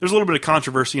There's a little bit of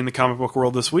controversy in the comic book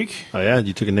world this week. Oh, yeah?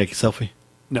 You took a naked selfie?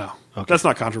 No. Okay. That's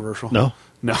not controversial. No?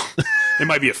 No. It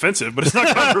might be offensive, but it's not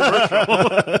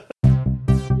controversial.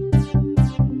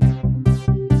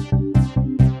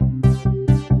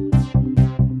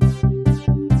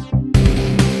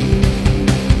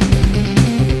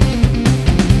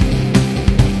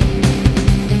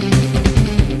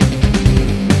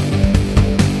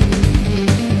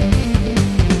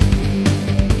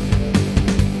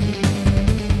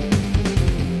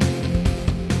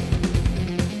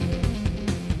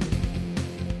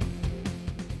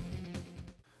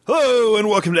 Hello, and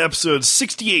welcome to episode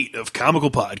 68 of Comical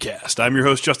Podcast. I'm your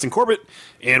host, Justin Corbett,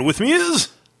 and with me is...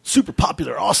 Super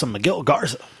popular, awesome Miguel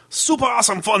Garza. Super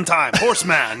awesome fun time,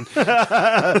 Horseman.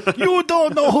 You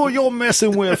don't know who you're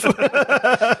messing with.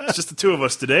 It's just the two of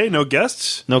us today, no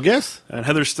guests. No guess? And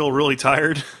Heather's still really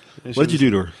tired. What did you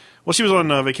do to her? Well, she was on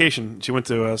vacation. She went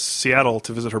to Seattle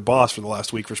to visit her boss for the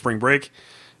last week for spring break,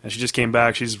 and she just came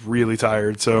back. She's really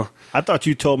tired, so... I thought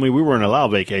you told me we weren't allowed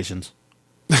vacations.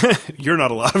 You're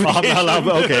not allowed Oh, I'm not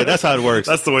allowed. Okay, that's how it works.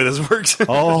 That's the way this works.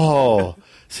 Oh,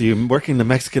 so you're working the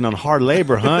Mexican on hard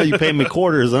labor, huh? You pay me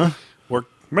quarters, huh? Work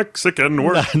Mexican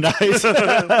work. Nice. I'm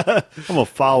going to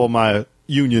follow my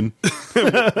union.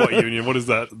 What union? What is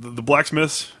that? The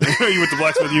blacksmiths? You with the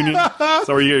blacksmith union? Is that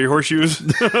where you get your horseshoes?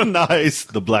 Nice.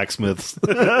 The blacksmiths.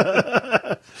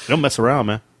 Don't mess around,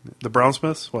 man. The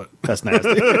brownsmiths? What? That's nasty.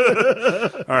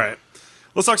 All right.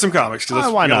 Let's talk some comics, because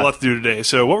we why got not? a lot to do today.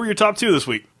 So what were your top two this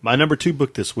week? My number 2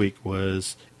 book this week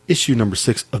was issue number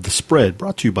 6 of The Spread,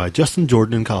 brought to you by Justin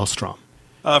Jordan and Kyle Strom.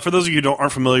 For those of you who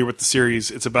aren't familiar with the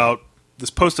series, it's about this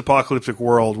post-apocalyptic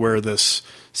world where this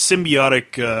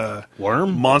symbiotic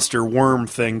monster worm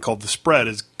thing called the Spread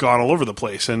has gone all over the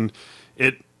place, and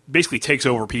it basically takes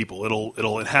over people.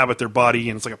 It'll inhabit their body,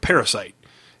 and it's like a parasite.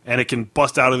 And it can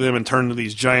bust out of them and turn into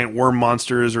these giant worm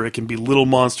monsters, or it can be little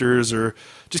monsters, or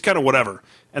just kind of whatever.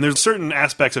 And there's certain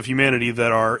aspects of humanity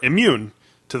that are immune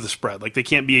to the Spread. Like, they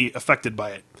can't be affected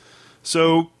by it.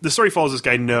 So the story follows this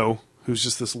guy, No, who's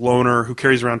just this loner who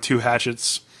carries around 2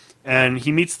 hatchets. And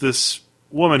he meets this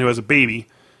woman who has a baby,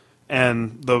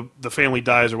 and the family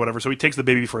dies or whatever. So he takes the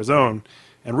baby for his own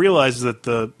and realizes that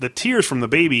the tears from the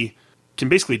baby can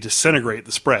basically disintegrate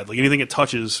the Spread. Like, anything it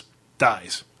touches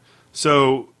dies.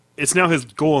 So it's now his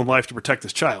goal in life to protect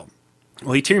this child.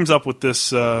 Well, he teams up with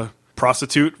this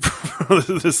prostitute,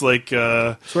 this like...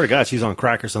 Swear to God, she's on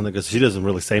crack or something, because she doesn't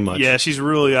really say much. Yeah, she's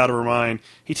really out of her mind.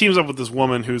 He teams up with this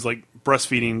woman who's like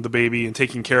breastfeeding the baby and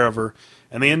taking care of her,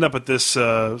 and they end up at this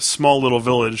small little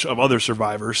village of other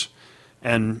survivors,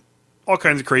 and all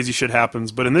kinds of crazy shit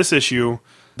happens. But in this issue,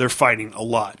 they're fighting a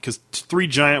lot, because 3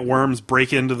 giant worms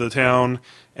break into the town,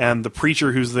 and the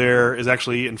preacher who's there is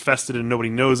actually infested and nobody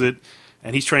knows it,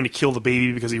 and he's trying to kill the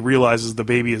baby because he realizes the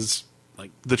baby is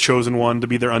like the chosen one to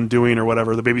be their undoing or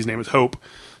whatever. The baby's name is Hope.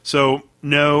 So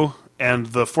No and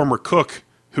the former cook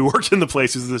who worked in the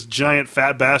place, who's this giant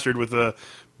fat bastard with a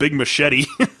big machete,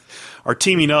 are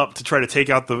teaming up to try to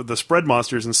take out the Spread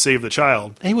monsters and save the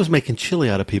child. He was making chili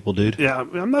out of people, dude. Yeah,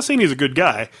 I'm not saying he's a good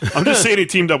guy. I'm just saying he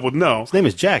teamed up with No. His name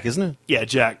is Jack, isn't it? Yeah,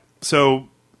 Jack. So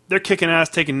they're kicking ass,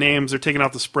 taking names, they're taking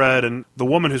out the Spread, and the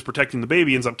woman who's protecting the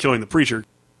baby ends up killing the preacher.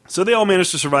 So they all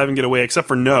manage to survive and get away, except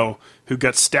for No, who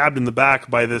got stabbed in the back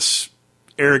by this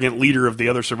arrogant leader of the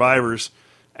other survivors.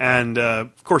 And,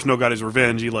 of course, No got his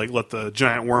revenge. He, let the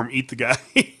giant worm eat the guy.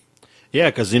 Yeah,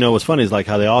 because, what's funny is,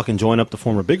 how they all can join up to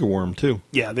form a bigger worm, too.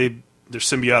 Yeah, they're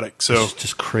symbiotic. So It's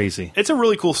just crazy. it's a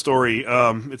really cool story.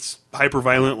 It's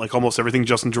hyper-violent, like almost everything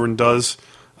Justin Jordan does,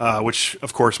 which,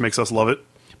 of course, makes us love it.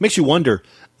 Makes you wonder,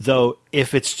 though,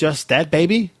 if it's just that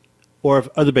baby or if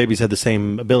other babies had the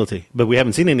same ability. But we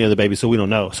haven't seen any other babies, so we don't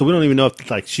know. So we don't even know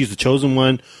if she's the chosen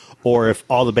one or if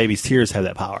all the baby's tears have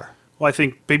that power. Well, I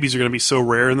think babies are going to be so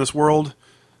rare in this world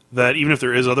that even if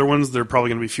there is other ones, they're probably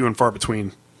going to be few and far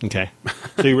between. Okay.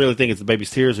 So you really think it's the baby's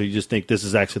tears, or you just think this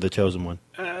is actually the chosen one?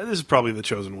 This is probably the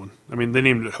chosen one. I mean, they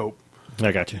named it Hope.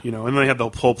 I got you. And they had the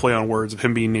whole play on words of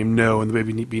him being named No and the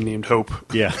baby being named Hope.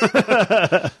 Yeah.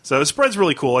 So the Spread's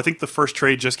really cool. I think the first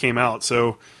trade just came out,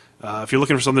 so if you're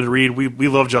looking for something to read, we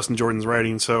love Justin Jordan's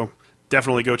writing, so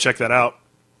definitely go check that out.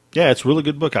 Yeah, it's a really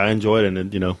good book. I enjoyed it,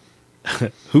 and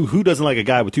who doesn't like a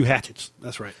guy with 2 hatchets?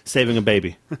 That's right. Saving a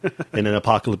baby in an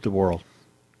apocalyptic world.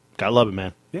 Gotta love it,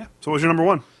 man. Yeah. So what's your number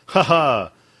 1? Haha.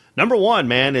 Number 1,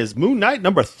 man, is Moon Knight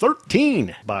number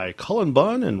 13 by Cullen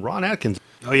Bunn and Ron Atkins.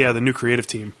 Oh, yeah, the new creative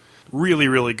team. Really,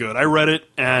 really good. I read it,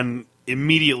 and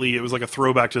immediately it was like a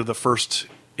throwback to the first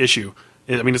issue.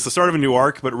 It's the start of a new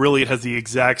arc, but really it has the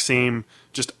exact same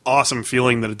just awesome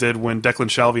feeling that it did when Declan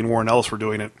Shalvey and Warren Ellis were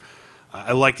doing it.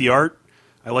 I like the art.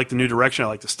 I like the new direction. I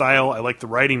like the style. I like the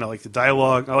writing. I like the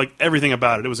dialogue. I like everything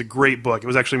about it. It was a great book. It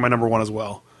was actually my number one as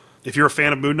well. If you're a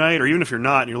fan of Moon Knight, or even if you're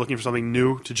not and you're looking for something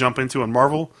new to jump into on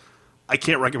Marvel, I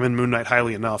can't recommend Moon Knight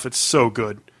highly enough. It's so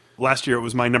good. Last year it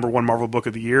was my number one Marvel book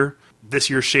of the year. This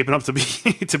year's shaping up to be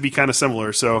to be kind of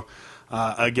similar. So,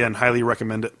 again, highly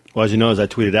recommend it. Well, as you know, as I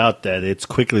tweeted out, that it's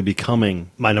quickly becoming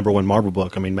my number one Marvel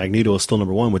book. I mean, Magneto is still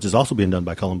number one, which is also being done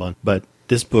by Cullen Bunn. But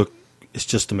this book is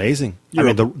just amazing. I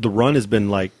mean, the run has been,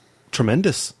 like,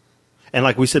 tremendous. And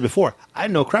like we said before, I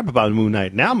know crap about Moon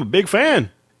Knight. Now I'm a big fan.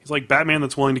 He's like Batman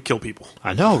that's willing to kill people.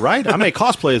 I know, right? I may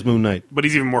cosplay as Moon Knight. But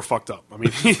he's even more fucked up. I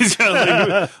mean, he's got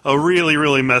like a really,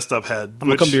 really messed up head. I'm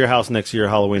going to come to your house next year,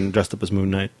 Halloween, dressed up as Moon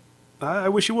Knight. I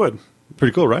wish you would.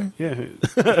 Pretty cool, right? Yeah.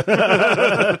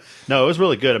 No, it was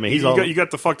really good. I mean, you got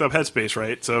the fucked up headspace,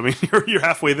 right? So, I mean, you're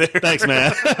halfway there. Thanks,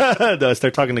 man. Do I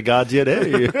start talking to gods yet?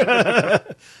 Hey.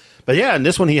 But yeah, in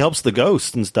this one, he helps the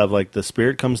ghost and stuff. Like, the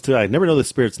spirit comes to... I never know the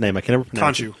spirit's name. I can never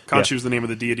pronounce it. Khonshu is the name of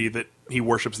the deity that he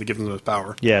worships that gives him his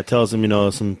power. Yeah, it tells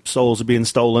him, some souls are being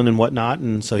stolen and whatnot.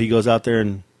 And so he goes out there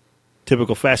and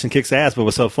typical fashion kicks ass. But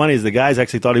what's so funny is the guys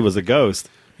actually thought he was a ghost.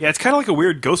 Yeah, it's kind of like a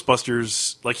weird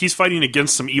Ghostbusters. Like, he's fighting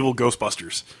against some evil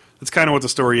Ghostbusters. That's kind of what the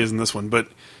story is in this one, but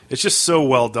it's just so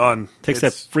well done. Takes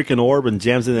that freaking orb and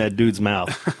jams it in that dude's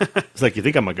mouth. It's like, you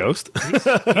think I'm a ghost?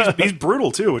 he's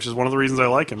brutal, too, which is one of the reasons I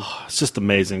like him. It's just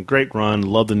amazing. Great run.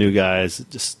 Love the new guys.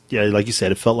 Just, yeah, like you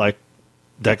said, it felt like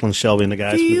Declan Shelby and the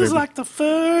guys. Feels like the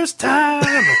first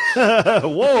time.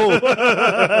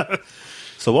 Whoa.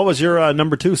 So what was your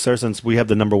number two, sir, since we have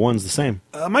the number ones the same?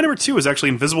 My number two is actually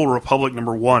Invisible Republic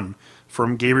number one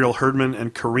from Gabriel Herdman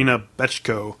and Karina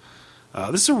Bechko.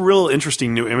 This is a real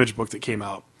interesting new Image book that came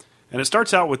out. And it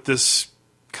starts out with this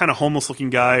kind of homeless-looking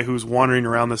guy who's wandering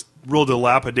around this real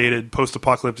dilapidated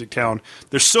post-apocalyptic town.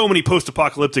 There's so many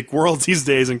post-apocalyptic worlds these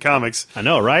days in comics. I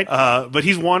know, right? But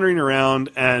he's wandering around,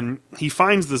 and he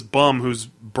finds this bum who's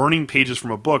burning pages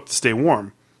from a book to stay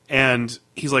warm. And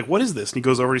he's like, what is this? And he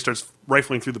goes over and he starts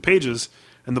rifling through the pages.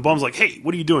 And the bum's like, hey,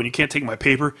 what are you doing? You can't take my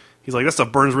paper. He's like, that stuff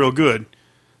burns real good.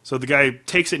 So the guy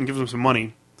takes it and gives him some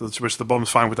money, which the bum's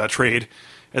fine with that trade.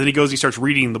 And then he goes and he starts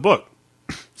reading the book.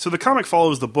 So the comic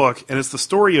follows the book, and it's the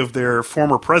story of their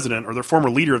former president or their former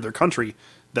leader of their country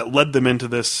that led them into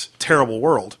this terrible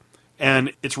world.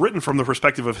 And it's written from the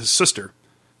perspective of his sister.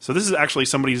 So this is actually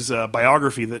somebody's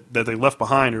biography that they left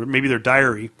behind, or maybe their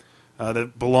diary,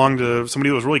 that belonged to somebody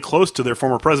who was really close to their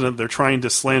former president. They're trying to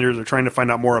slander, they're trying to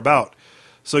find out more about.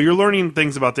 So you're learning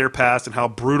things about their past and how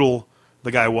brutal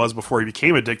the guy was before he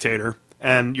became a dictator.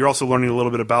 And you're also learning a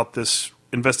little bit about this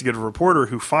investigative reporter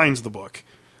who finds the book.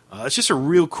 It's just a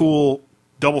real cool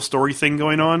double story thing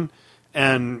going on,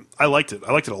 and I liked it.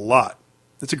 I liked it a lot.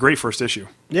 It's a great first issue.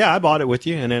 Yeah, I bought it with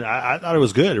you, and then I thought it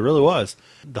was good. It really was.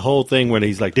 The whole thing when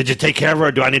he's like, did you take care of her,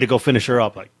 or do I need to go finish her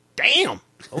up? Like, damn.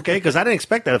 Okay, because I didn't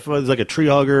expect that. If it was like a tree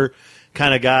hugger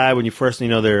kind of guy when you first,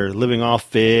 they're living off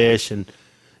fish, and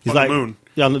he's on the moon.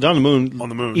 Yeah, on the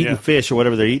moon, eating yeah. fish or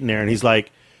whatever they're eating there, and he's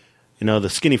like, the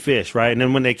skinny fish, right? And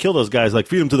then when they kill those guys, like,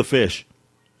 feed them to the fish.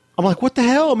 I'm like, what the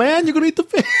hell, man? You're going to eat the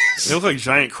fish. They look like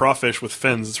giant crawfish with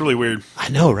fins. It's really weird. I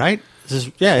know, right?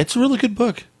 It's a really good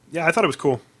book. Yeah, I thought it was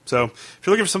cool. So if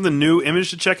you're looking for something new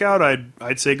Image to check out,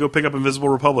 I'd say go pick up Invisible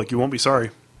Republic. You won't be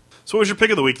sorry. So what was your pick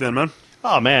of the week then, man?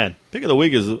 Oh, man. Pick of the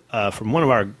week is from one of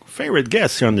our favorite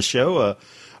guests here on the show,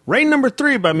 Reign number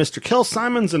 3 by Mr. Kel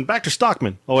Simons and Baxter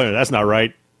Stockman. Oh, wait a minute. That's not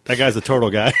right. That guy's the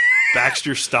turtle guy.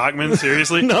 Baxter Stockman?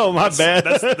 Seriously? No, my bad.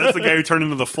 That's the guy who turned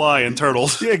into the Fly in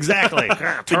Turtles. Yeah, exactly.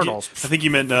 Turtles. I think you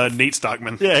meant Nate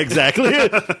Stockman. Yeah, exactly.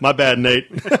 My bad, Nate.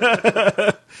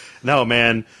 No,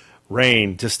 man.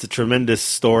 Reign, just a tremendous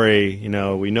story.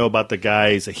 We know about the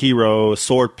guy. He's a hero,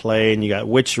 sword play, and you got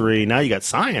witchery. Now you got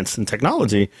science and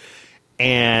technology.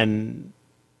 And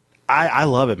I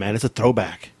love it, man. It's a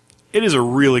throwback. It is a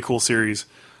really cool series.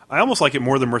 I almost like it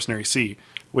more than Mercenary Sea.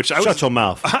 Shut your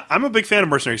mouth. I'm a big fan of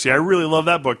Mercenary Sea. I really love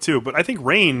that book too. But I think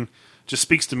Reign just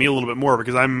speaks to me a little bit more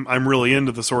because I'm really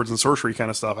into the swords and sorcery kind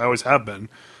of stuff. I always have been.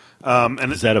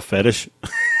 And is that a fetish?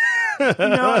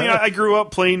 No, I grew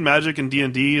up playing Magic and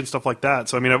D&D and stuff like that.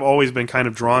 So I've always been kind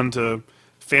of drawn to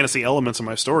fantasy elements in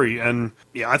my story. And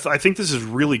yeah, I think this is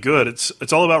really good.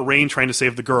 It's all about Reign trying to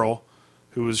save the girl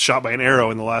who was shot by an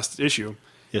arrow in the last issue.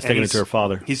 He's taking her to her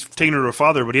father. He's taking her to her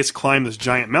father, but he has to climb this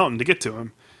giant mountain to get to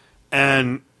him.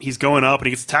 And he's going up, and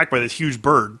he gets attacked by this huge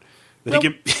bird.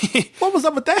 What was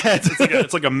up with that?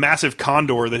 It's like a massive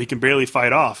condor that he can barely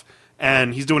fight off.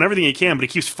 And he's doing everything he can, but he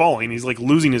keeps falling. He's like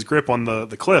losing his grip on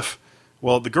the cliff.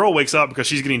 Well, the girl wakes up because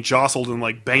she's getting jostled and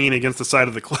like banging against the side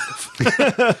of the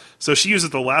cliff. So she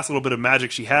uses the last little bit of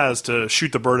magic she has to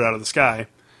shoot the bird out of the sky.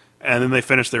 And then they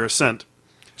finish their ascent.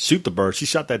 shoot the bird. She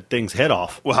shot that thing's head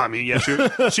off. Well, I mean, yeah,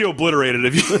 she obliterated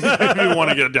if you want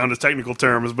to get it down to technical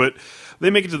terms. But they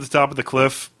make it to the top of the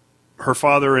cliff. Her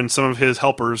father and some of his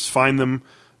helpers find them,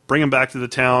 bring him back to the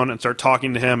town, and start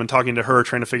talking to him and talking to her,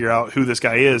 trying to figure out who this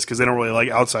guy is, because they don't really like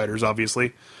outsiders, obviously.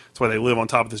 That's why they live on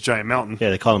top of this giant mountain.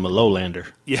 Yeah, they call him a lowlander.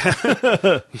 Yeah.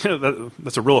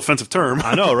 That's a real offensive term.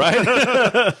 I know,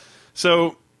 right?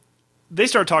 So they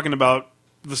start talking about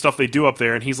the stuff they do up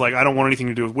there, and he's like, I don't want anything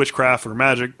to do with witchcraft or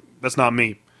magic. That's not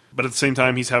me. But at the same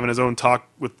time, he's having his own talk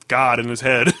with God in his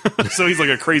head. So he's like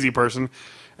a crazy person.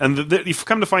 And you've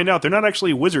come to find out they're not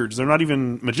actually wizards. They're not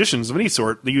even magicians of any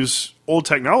sort. They use old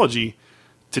technology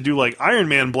to do like Iron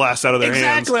Man blasts out of their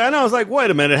hands. Exactly. I know. I was like,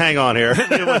 wait a minute, hang on here.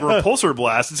 They have like repulsor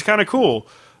blasts. It's kind of cool.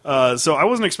 So I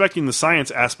wasn't expecting the science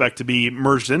aspect to be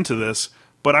merged into this,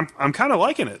 but I'm kind of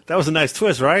liking it. That was a nice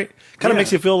twist, right? Kind of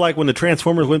makes you feel like when the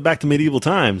Transformers went back to medieval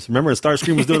times. Remember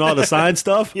Starscream was doing all the science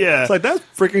stuff? Yeah. It's like, that's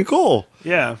freaking cool.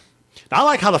 Yeah. I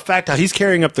like how he's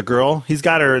carrying up the girl. He's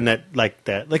got her in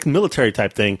that military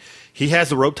type thing. He has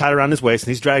the rope tied around his waist,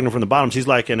 and he's dragging her from the bottom. She's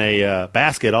like in a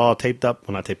basket, all taped up.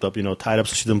 Well, not taped up, tied up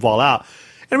so she doesn't fall out.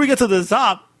 And we get to the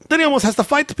top. Then he almost has to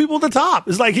fight the people at the top.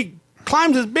 It's like he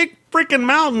climbs this big freaking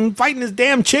mountain fighting his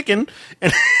damn chicken,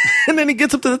 and then he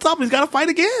gets up to the top and he's got to fight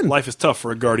again. Life is tough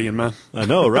for a Guardian, man. I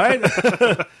know, right?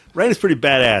 Rain is pretty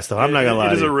badass, though. I'm not going to lie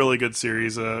to you. It is a really good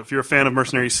series. If you're a fan of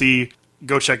Mercenary Sea,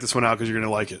 go check this one out because you're going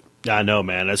to like it. I know,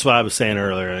 man. That's what I was saying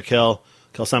earlier. Kel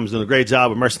Simon's doing a great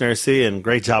job with Mercenary Sea and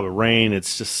great job with Rain.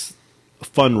 It's just a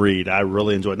fun read. I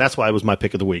really enjoyed it. And that's why it was my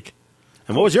pick of the week.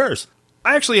 And what was yours?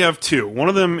 I actually have two. One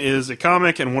of them is a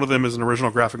comic, and one of them is an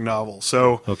original graphic novel.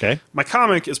 So, okay. My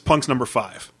comic is Punk's Number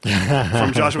 5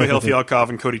 from Joshua Hale Fialkov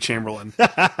and Cody Chamberlain.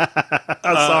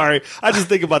 I'm sorry. I just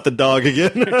think about the dog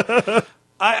again.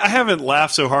 I haven't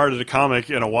laughed so hard at a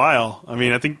comic in a while. I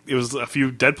mean, I think it was a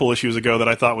few Deadpool issues ago that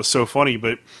I thought was so funny,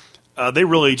 but they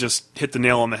really just hit the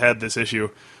nail on the head this issue.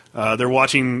 They're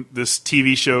watching this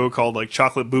TV show called like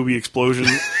Chocolate Booby Explosion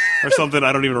or something.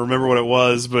 I don't even remember what it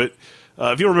was, but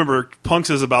if you remember, Punks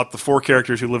is about the 4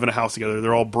 characters who live in a house together.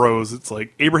 They're all bros. It's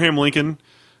like Abraham Lincoln,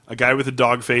 a guy with a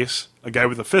dog face, a guy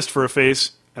with a fist for a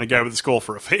face, and a guy with a skull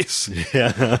for a face.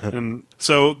 Yeah. And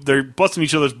so they're busting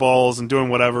each other's balls and doing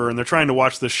whatever, and they're trying to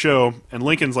watch this show, and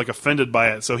Lincoln's like offended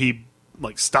by it, so he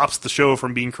like stops the show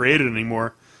from being created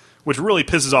anymore, which really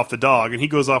pisses off the dog, and he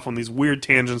goes off on these weird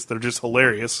tangents that are just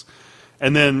hilarious.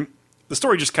 And then the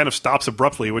story just kind of stops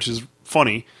abruptly, which is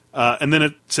funny. And then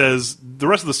it says the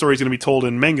rest of the story is going to be told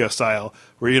in manga style,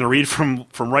 where you're going to read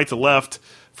from right to left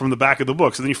from the back of the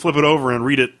book. So then you flip it over and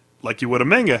read it like you would a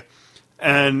manga.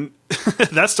 And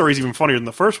that story is even funnier than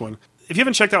the first one. If you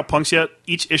haven't checked out Punks yet,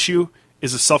 each issue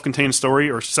is a self-contained story,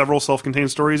 or several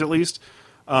self-contained stories at least.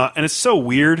 And it's so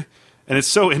weird, and it's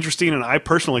so interesting, and I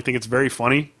personally think it's very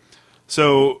funny.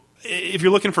 So if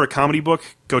you're looking for a comedy book,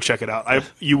 go check it out.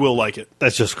 You will like it.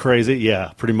 That's just crazy.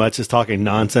 Yeah, pretty much just talking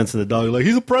nonsense, and the dog like,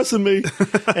 he's oppressing me.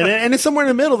 and it's somewhere in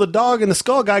the middle, the dog and the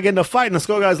skull guy getting a fight, and the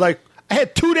skull guy's like, I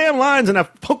had 2 damn lines and I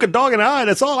poke a dog in the eye.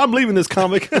 That's all. I'm leaving this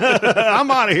comic. I'm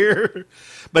out of here.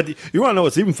 But you want to know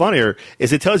what's even funnier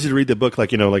is it tells you to read the book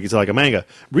like it's like a manga.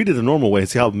 Read it the normal way and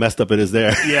see how messed up it is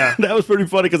there. Yeah. That was pretty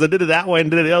funny because I did it that way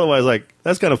and did it the other way. I was like,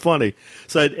 that's kind of funny.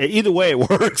 So either way, it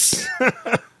works.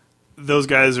 Those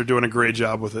guys are doing a great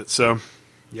job with it. So,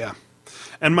 yeah.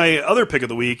 And my other pick of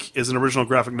the week is an original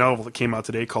graphic novel that came out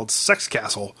today called Sex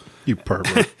Castle. You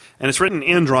pervert. And it's written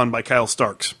and drawn by Kyle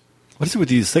Starks. What is it with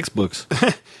these sex books?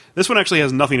 This one actually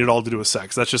has nothing at all to do with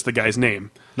sex. That's just the guy's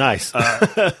name. Nice.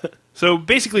 So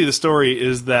basically the story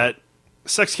is that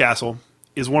Sex Castle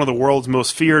is one of the world's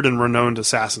most feared and renowned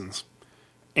assassins.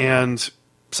 And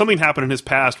something happened in his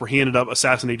past where he ended up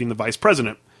assassinating the vice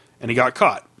president, and he got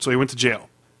caught, so he went to jail.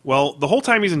 Well, the whole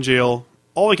time he's in jail,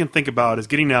 all he can think about is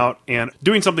getting out and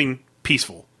doing something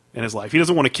peaceful in his life. He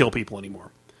doesn't want to kill people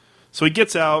anymore. So he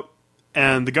gets out,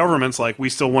 and the government's like, we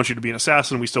still want you to be an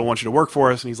assassin, we still want you to work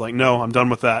for us. And he's like, no, I'm done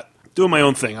with that. Doing my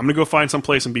own thing. I'm going to go find some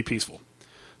place and be peaceful.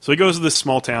 So he goes to this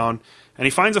small town, and he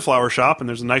finds a flower shop, and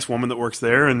there's a nice woman that works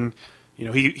there, and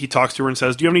he talks to her and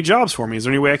says, do you have any jobs for me? Is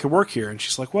there any way I could work here? And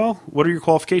she's like, well, what are your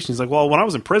qualifications? He's like, well, when I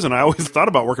was in prison, I always thought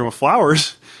about working with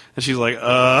flowers. And she's like,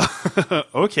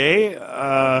 okay.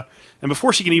 And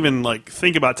before she can even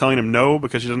think about telling him no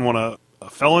because she doesn't want a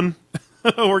felon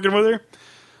working with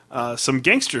her, some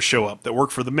gangsters show up that work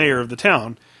for the mayor of the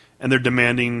town, and they're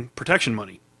demanding protection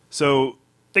money. So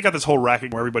they got this whole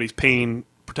racket where everybody's paying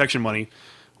protection money.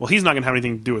 Well, he's not going to have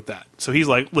anything to do with that. So he's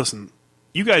like, listen,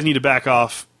 you guys need to back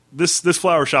off. This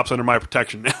flower shop's under my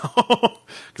protection now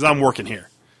because I'm working here.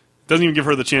 Doesn't even give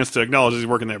her the chance to acknowledge he's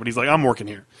working there, but he's like, I'm working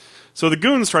here. So the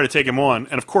goons try to take him on,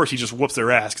 and of course he just whoops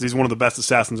their ass because he's one of the best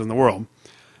assassins in the world.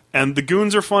 And the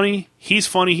goons are funny, he's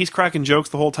cracking jokes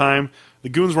the whole time. The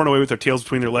goons run away with their tails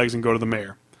between their legs and go to the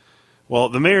mayor. Well,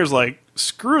 the mayor's like,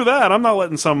 screw that, I'm not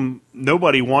letting some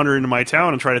nobody wander into my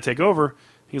town and try to take over.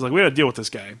 He's like, we gotta deal with this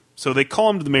guy. So they call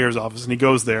him to the mayor's office, and he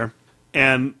goes there,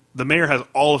 and the mayor has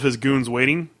all of his goons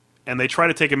waiting, and they try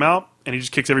to take him out, and he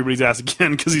just kicks everybody's ass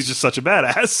again because he's just such a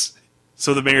badass.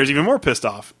 So the mayor's even more pissed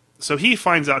off. So he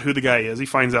finds out who the guy is. He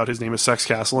finds out his name is Sex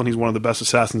Castle, and he's one of the best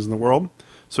assassins in the world.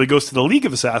 So he goes to the League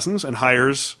of Assassins and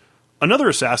hires another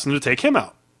assassin to take him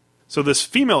out. So this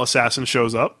female assassin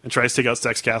shows up and tries to take out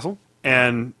Sex Castle,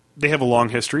 and they have a long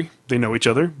history. They know each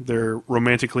other. They're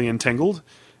romantically entangled.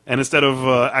 And instead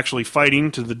of actually fighting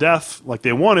to the death like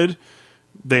they wanted,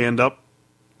 they end up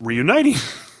reuniting.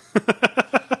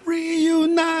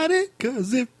 Reunited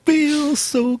because it feels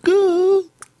so good.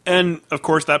 And, of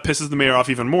course, that pisses the mayor off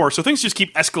even more. So things just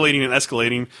keep escalating and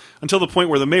escalating until the point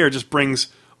where the mayor just brings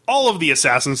all of the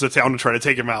assassins to town to try to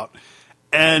take him out.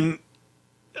 And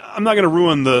I'm not going to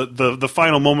ruin the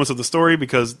final moments of the story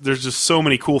because there's just so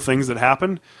many cool things that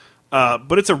happen.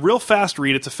 But it's a real fast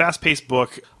read. It's a fast-paced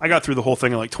book. I got through the whole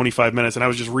thing in like 25 minutes, and I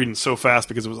was just reading so fast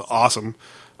because it was awesome.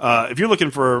 If you're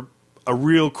looking for a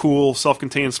real cool,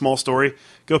 self-contained small story,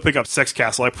 go pick up Sex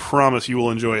Castle. I promise you will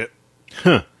enjoy it.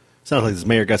 Huh. Sounds like this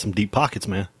mayor got some deep pockets,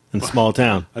 man, in a small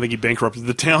town. I think he bankrupted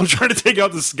the town trying to take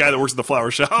out this guy that works at the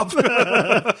flower shop.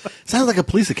 Sounds like a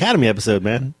Police Academy episode,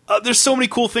 man. There's so many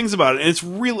cool things about it, and it's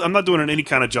really, I'm not doing it any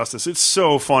kind of justice. It's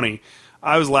so funny.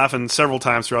 I was laughing several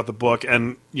times throughout the book,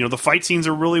 and the fight scenes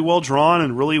are really well drawn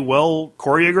and really well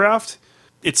choreographed.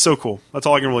 It's so cool. That's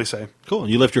all I can really say. Cool.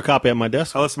 You left your copy at my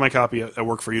desk? I left my copy at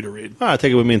work for you to read. I'll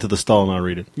take it with me into the stall and I'll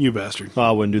read it. You bastard. Oh, I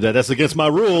wouldn't do that. That's against my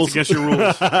rules. That's against your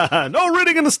rules. No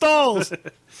reading in the stalls.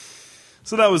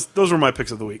 So those were my picks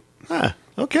of the week.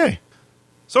 Okay.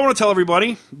 So I want to tell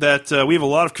everybody that we have a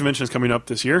lot of conventions coming up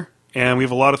this year, and we have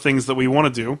a lot of things that we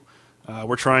want to do.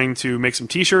 We're trying to make some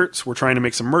T-shirts. We're trying to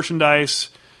make some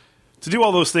merchandise. To do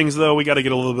all those things, though, we got to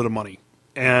get a little bit of money.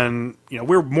 And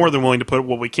we're more than willing to put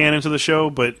what we can into the show,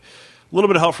 but a little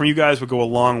bit of help from you guys would go a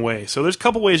long way. So there's a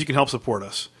couple ways you can help support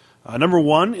us. Number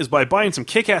one is by buying some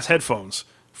kick-ass headphones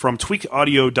from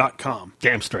tweakedaudio.com.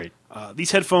 Damn straight.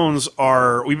 These headphones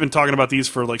we've been talking about these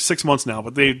for like 6 months now,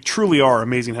 but they truly are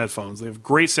amazing headphones. They have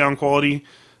great sound quality,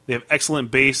 they have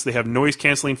excellent bass, they have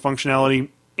noise-canceling functionality,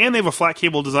 and they have a flat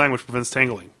cable design which prevents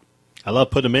tangling. I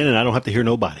love putting them in, and I don't have to hear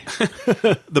nobody.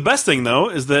 The best thing, though,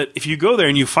 is that if you go there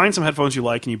and you find some headphones you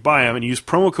like and you buy them and you use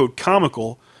promo code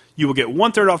COMICAL, you will get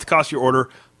 1/3 off the cost of your order,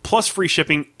 plus free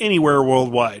shipping anywhere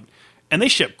worldwide. And they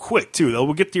ship quick, too.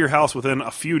 They'll get to your house within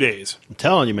a few days. I'm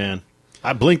telling you, man.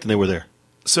 I blinked and they were there.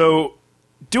 So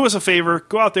do us a favor.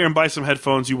 Go out there and buy some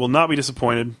headphones. You will not be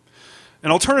disappointed.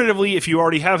 And alternatively, if you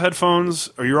already have headphones,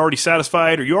 or you're already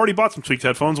satisfied, or you already bought some tweaked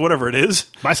headphones, whatever it is.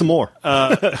 Buy some more.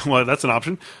 Well, that's an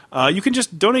option. You can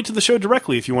just donate to the show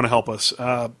directly if you want to help us.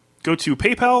 Go to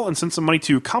PayPal and send some money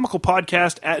to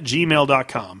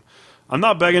comicalpodcast@gmail.com. I'm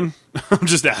not begging. I'm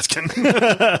just asking.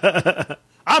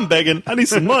 I'm begging. I need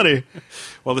some money.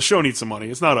 Well, the show needs some money.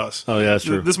 It's not us. Oh, yeah, that's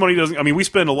true. This money doesn't... I mean, we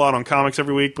spend a lot on comics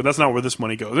every week, but that's not where this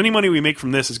money goes. Any money we make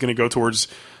from this is going to go towards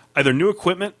either new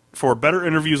equipment for better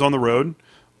interviews on the road,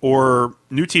 or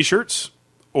new T-shirts,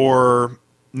 or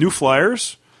new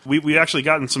flyers. We actually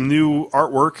gotten some new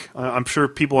artwork. I'm sure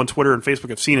people on Twitter and Facebook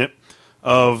have seen it,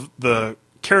 of the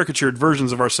caricatured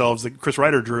versions of ourselves that Chris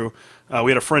Ryder drew. We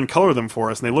had a friend color them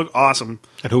for us, and they look awesome.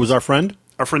 And who was our friend?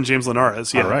 Our friend James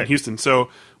Linares, right. in Houston. So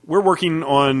we're working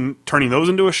on turning those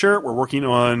into a shirt. We're working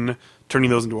on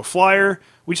turning those into a flyer.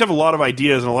 We just have a lot of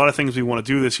ideas and a lot of things we want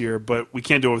to do this year, but we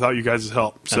can't do it without you guys'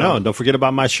 help. So. I know, and don't forget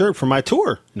about my shirt for my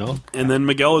tour. And then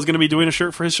Miguel is going to be doing a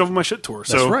shirt for his Shovel My Shit tour.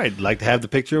 That's right. I'd like to have the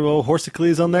picture of old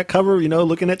Horsicles on that cover,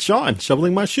 looking at Sean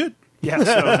shoveling my shit. Yeah,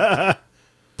 so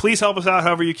please help us out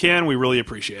however you can. We really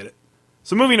appreciate it.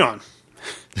 So moving on.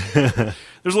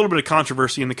 There's a little bit of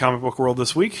controversy in the comic book world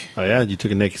this week. Oh, yeah? You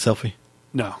took a naked selfie?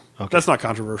 No. Okay. That's not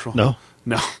controversial. No?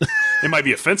 No. It might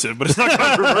be offensive, but it's not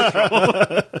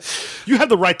controversial. You have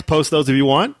the right to post those if you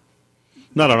want.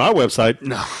 Not on our website.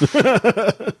 No.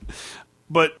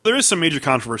 But there is some major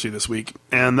controversy this week,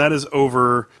 and that is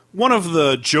over one of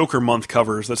the Joker month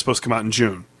covers that's supposed to come out in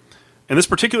June. And this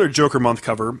particular Joker month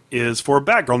cover is for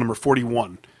Batgirl number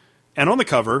 41. And on the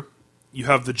cover, you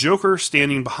have the Joker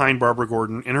standing behind Barbara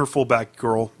Gordon in her full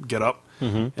Batgirl getup,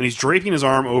 and he's draping his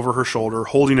arm over her shoulder,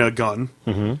 holding a gun,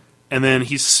 and then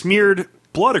he's smeared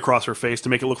blood across her face to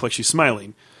make it look like she's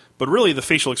smiling. But really, the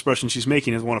facial expression she's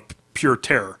making is one of pure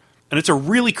terror. And it's a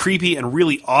really creepy and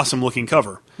really awesome looking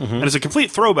cover. Mm-hmm. And it's a complete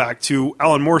throwback to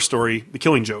Alan Moore's story, The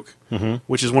Killing Joke,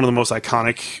 which is one of the most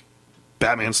iconic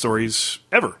Batman stories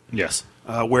ever. Yes.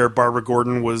 Where Barbara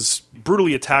Gordon was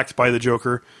brutally attacked by the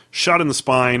Joker, shot in the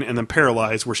spine, and then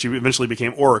paralyzed, where she eventually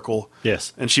became Oracle.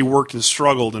 Yes. And she worked and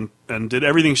struggled and did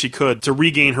everything she could to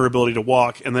regain her ability to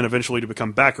walk and then eventually to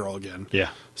become Batgirl again.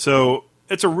 Yeah. So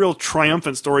it's a real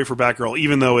triumphant story for Batgirl,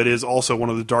 even though it is also one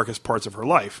of the darkest parts of her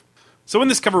life. So when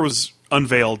this cover was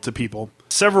unveiled to people,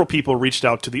 several people reached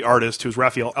out to the artist, who's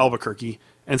Raphael Albuquerque,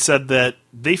 and said that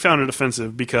they found it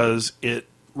offensive because it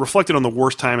reflected on the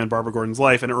worst time in Barbara Gordon's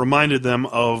life, and it reminded them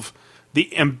of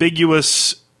the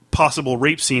ambiguous possible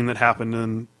rape scene that happened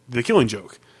in The Killing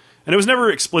Joke. And it was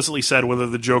never explicitly said whether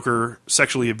the Joker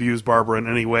sexually abused Barbara in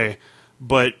any way,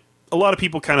 but a lot of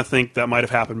people kind of think that might have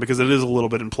happened because it is a little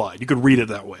bit implied. You could read it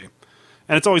that way.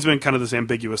 And it's always been kind of this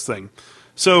ambiguous thing.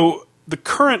 So the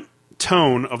current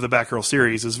tone of the Batgirl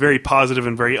series is very positive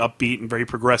and very upbeat and very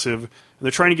progressive, and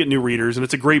they're trying to get new readers, and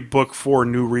it's a great book for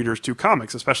new readers to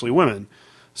comics, especially women.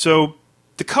 So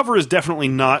the cover is definitely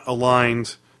not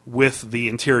aligned with the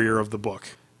interior of the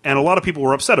book, and a lot of people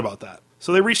were upset about that.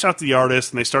 So they reached out to the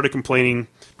artist and they started complaining.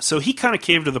 So he kind of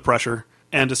caved to the pressure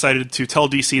and decided to tell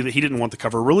DC that he didn't want the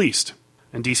cover released.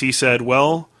 And DC said,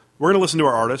 well, we're going to listen to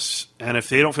our artists, and if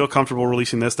they don't feel comfortable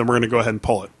releasing this, then we're going to go ahead and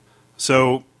pull it.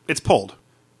 So it's pulled,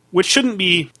 which shouldn't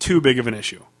be too big of an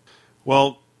issue.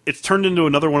 Well, it's turned into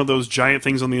another one of those giant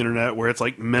things on the internet where it's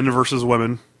like men versus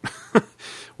women,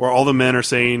 where all the men are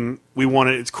saying, we want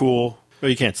it, it's cool. Well,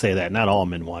 you can't say that. Not all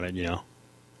men want it, you know.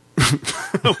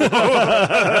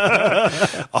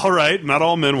 All right, not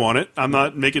all men want it. I'm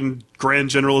not making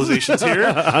grand generalizations here.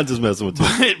 I'm just messing with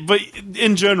you. But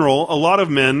in general, a lot of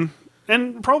men,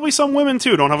 and probably some women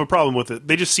too, don't have a problem with it.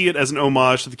 They just see it as an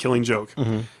homage to The Killing Joke.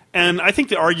 Mm-hmm. And I think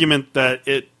the argument that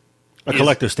it a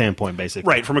collector's standpoint, basically.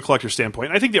 Right, from a collector's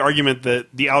standpoint. I think the argument that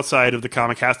the outside of the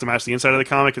comic has to match the inside of the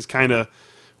comic is kind of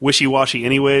wishy-washy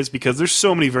anyways, because there's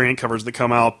so many variant covers that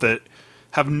come out that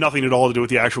have nothing at all to do with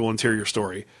the actual interior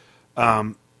story.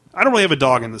 I don't really have a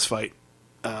dog in this fight.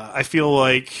 I feel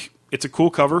like it's a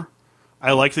cool cover.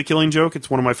 I like The Killing Joke. It's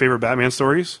one of my favorite Batman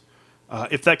stories.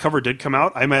 If that cover did come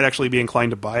out, I might actually be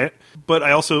inclined to buy it. But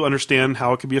I also understand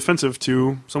how it could be offensive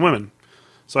to some women.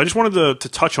 So I just wanted to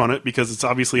touch on it because it's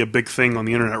obviously a big thing on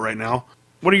the internet right now.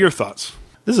 What are your thoughts?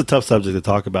 This is a tough subject to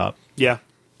talk about. Yeah.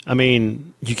 I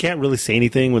mean, you can't really say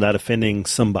anything without offending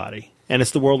somebody. And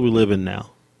it's the world we live in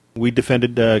now. We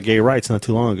defended gay rights not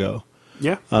too long ago.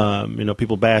 Yeah.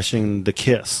 People bashing The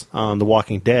Kiss on The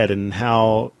Walking Dead and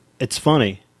how it's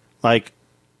funny. Like,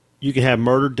 you can have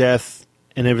murder, death,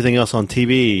 and everything else on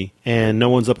TV, and no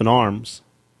one's up in arms.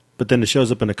 But then it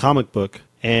shows up in a comic book,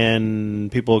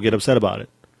 and people get upset about it.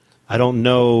 I don't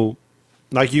know.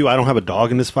 Like you, I don't have a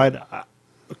dog in this fight.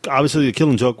 Obviously, The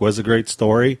Killing Joke was a great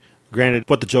story. Granted,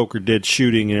 what the Joker did,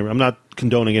 shooting, and I'm not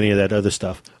condoning any of that other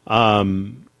stuff.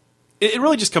 It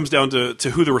really just comes down to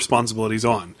who the responsibility's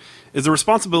on. Is the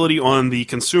responsibility on the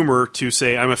consumer to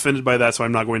say, I'm offended by that, so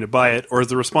I'm not going to buy it? Or is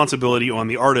the responsibility on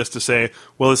the artist to say,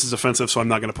 well, this is offensive, so I'm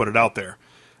not going to put it out there?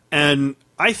 And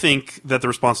I think that the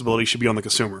responsibility should be on the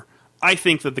consumer. I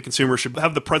think that the consumer should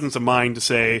have the presence of mind to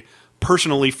say,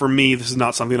 personally, for me, this is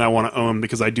not something I want to own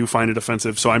because I do find it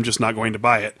offensive, so I'm just not going to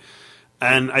buy it.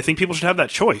 And I think people should have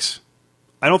that choice.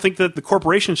 I don't think that the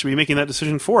corporation should be making that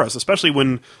decision for us, especially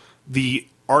when the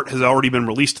art has already been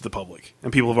released to the public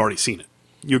and people have already seen it.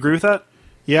 You agree with that?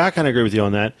 Yeah, I kind of agree with you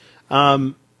on that.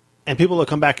 And people will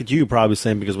come back at you probably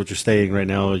saying, because what you're stating right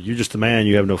now, you're just a man,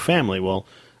 you have no family. Well,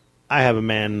 I have a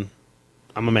man.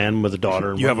 I'm a man with a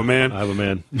daughter. You have a man? I have a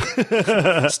man.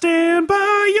 Stand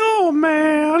by your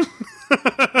man.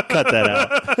 Cut that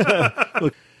out.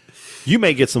 Look, you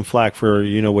may get some flack for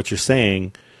what you're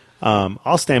saying.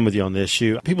 I'll stand with you on this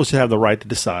issue. People should have the right to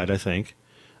decide, I think.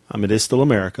 It is still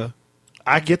America.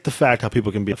 I get the fact how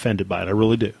people can be offended by it. I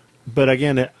really do. But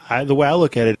again, the way I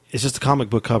look at it, it's just a comic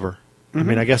book cover.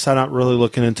 Mm-hmm. I guess I'm not really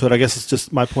looking into it. I guess it's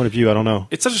just my point of view. I don't know.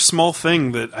 It's such a small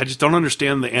thing that I just don't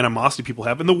understand the animosity people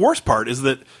have. And the worst part is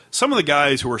that some of the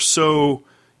guys who are so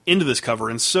into this cover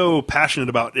and so passionate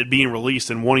about it being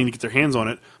released and wanting to get their hands on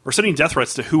it are sending death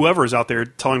threats to whoever is out there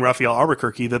telling Raphael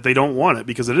Albuquerque that they don't want it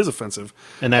because it is offensive.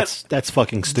 And that's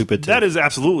fucking stupid, too. That is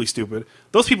absolutely stupid.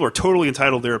 Those people are totally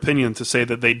entitled to their opinion to say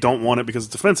that they don't want it because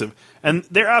it's offensive. And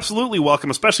they're absolutely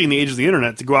welcome, especially in the age of the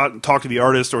internet, to go out and talk to the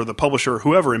artist or the publisher or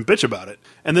whoever and bitch about it.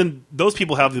 And then those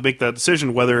people have to make that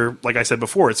decision whether, like I said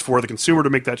before, it's for the consumer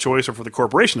to make that choice or for the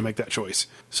corporation to make that choice.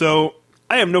 So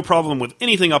I have no problem with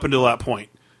anything up until that point.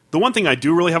 The one thing I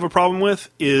do really have a problem with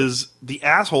is the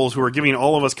assholes who are giving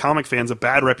all of us comic fans a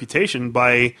bad reputation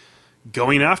by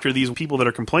going after these people that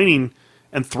are complaining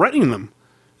and threatening them.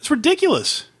 It's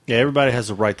ridiculous. Yeah, everybody has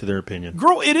a right to their opinion.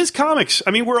 It is comics.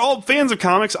 I mean, we're all fans of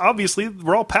comics. Obviously,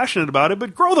 we're all passionate about it,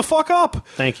 but grow the fuck up.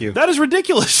 Thank you. That is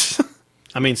ridiculous.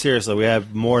 I mean, seriously, we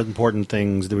have more important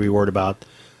things to be worried about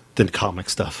than comic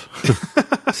stuff.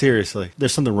 Seriously.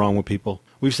 There's something wrong with people.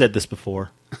 We've said this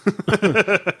before.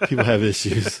 People have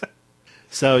issues.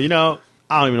 So, I don't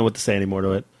even know what to say anymore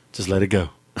to it. Just let it go.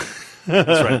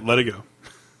 That's right. Let it go.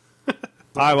 All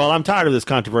right, well, I'm tired of this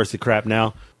controversy crap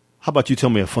now. How about you tell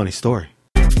me a funny story?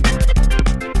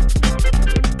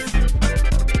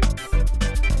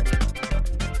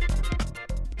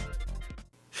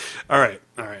 All right.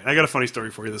 I got a funny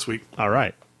story for you this week. All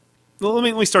right. Well,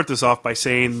 let me start this off by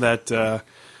saying that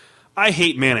I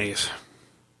hate mayonnaise.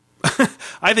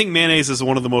 I think mayonnaise is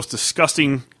one of the most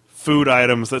disgusting food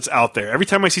items that's out there. Every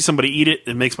time I see somebody eat it,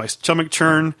 it makes my stomach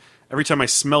churn. Every time I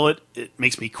smell it, it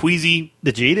makes me queasy.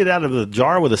 Did you eat it out of the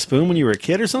jar with a spoon when you were a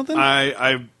kid or something?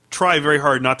 I try very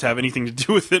hard not to have anything to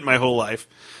do with it my whole life.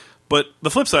 But the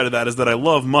flip side of that is that I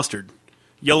love mustard.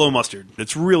 Yellow mustard.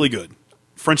 It's really good.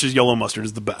 French's yellow mustard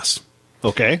is the best.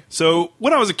 Okay. So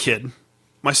when I was a kid,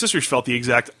 my sisters felt the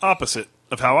exact opposite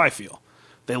of how I feel.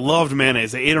 They loved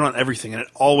mayonnaise. They ate it on everything, and it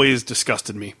always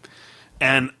disgusted me.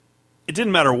 And it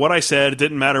didn't matter what I said. It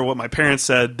didn't matter what my parents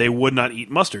said. They would not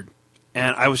eat mustard.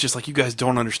 And I was just like, you guys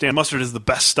don't understand. Mustard is the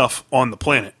best stuff on the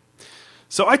planet.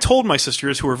 So I told my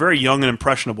sisters, who were very young and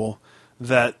impressionable,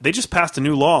 that they just passed a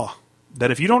new law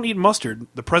that if you don't eat mustard,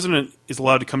 the president is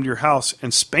allowed to come to your house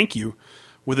and spank you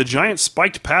with a giant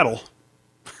spiked paddle.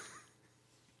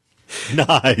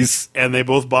 Nice. And they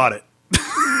both bought it.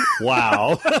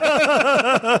 Wow.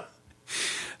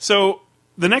 So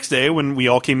the next day, when we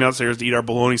all came downstairs to eat our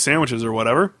bologna sandwiches or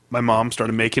whatever, my mom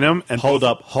started making them. And Hold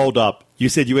up. You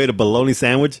said you ate a bologna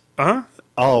sandwich? Uh-huh.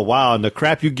 Oh, wow. And the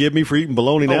crap you give me for eating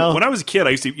bologna now? When I was a kid,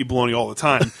 I used to eat bologna all the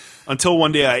time. Until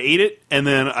one day I ate it, and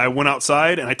then I went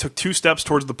outside, and I took 2 steps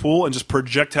towards the pool and just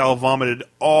projectile vomited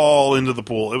all into the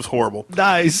pool. It was horrible.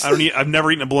 Nice. I've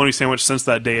never eaten a bologna sandwich since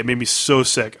that day. It made me so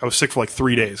sick. I was sick for like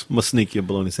 3 days. I'm going to sneak you a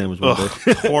bologna sandwich one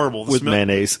day. Horrible. With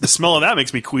mayonnaise. The smell of that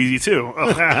makes me queasy, too.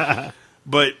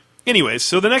 But anyways,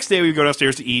 so the next day we go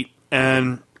downstairs to eat,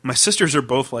 and my sisters are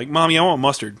both like, Mommy, I want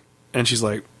mustard. And she's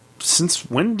like, since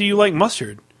when do you like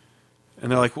mustard?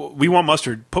 And they're like, well, we want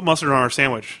mustard. Put mustard on our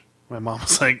sandwich. My mom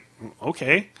was like,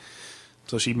 okay.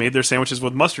 So she made their sandwiches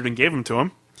with mustard and gave them to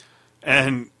them.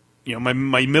 And, my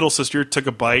middle sister took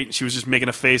a bite. And she was just making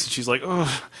a face, and she's like,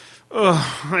 oh,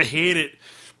 I hate it.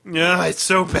 Yeah, it's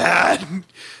so bad.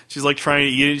 She's like trying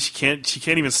to eat it. She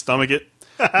can't even stomach it.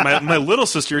 My little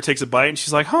sister takes a bite, and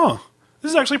she's like,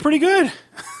 this is actually pretty good.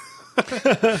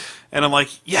 And I'm like,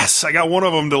 yes, I got one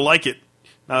of them to like it.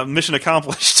 Mission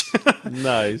accomplished.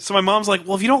 Nice. So my mom's like,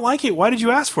 well, if you don't like it, why did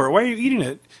you ask for it? Why are you eating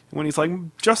it? And when he's like,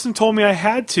 Justin told me I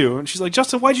had to. And she's like,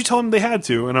 Justin, why'd you tell him they had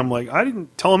to? And I'm like, I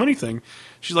didn't tell him anything.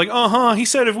 She's like, he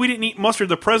said if we didn't eat mustard,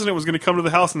 the president was going to come to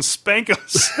the house and spank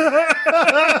us. And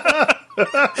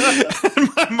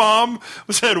my mom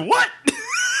said, what?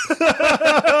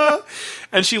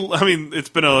 And it's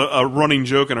been a running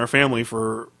joke in our family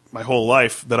for my whole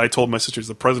life that I told my sisters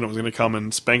the president was going to come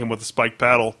and spank them with a spiked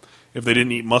paddle if they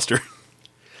didn't eat mustard.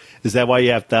 Is that why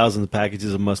you have thousands of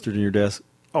packages of mustard in your desk?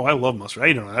 Oh, I love mustard. I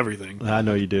eat it on everything. I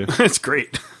know you do. It's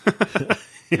great.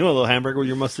 You want a little hamburger with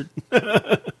your mustard?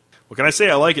 What can I say?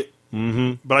 I like it.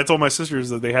 Mm-hmm. But I told my sisters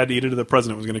that they had to eat it or the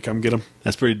president was going to come get them.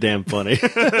 That's pretty damn funny.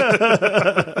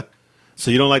 So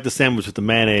you don't like the sandwich with the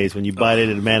mayonnaise. When you bite it,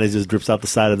 and the mayonnaise just drips out the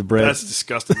side of the bread? That's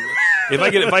disgusting.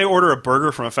 If I order a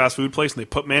burger from a fast food place and they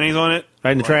put mayonnaise on it...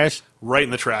 Right in the trash? Right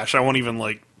in the trash. I won't even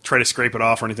try to scrape it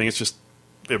off or anything. It's just...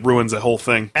 It ruins the whole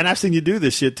thing. And I've seen you do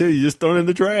this shit, too. You just throw it in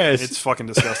the trash. It's fucking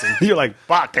disgusting. You're like,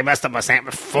 fuck, they messed up my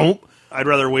sandwich. Boom. I'd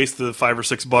rather waste the $5 or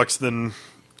 $6 than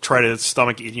try to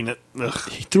stomach eating it. Ugh.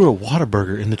 He threw a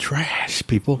Whataburger in the trash,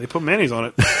 people. They put mayonnaise on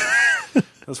it.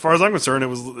 As far as I'm concerned,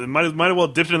 it might have well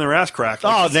dipped it in their ass crack.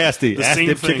 Nasty. The ass same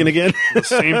dip thing. chicken again? The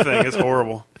same thing. It's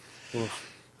horrible.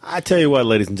 I tell you what,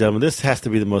 ladies and gentlemen, this has to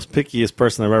be the most pickiest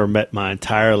person I've ever met my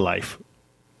entire life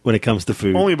when it comes to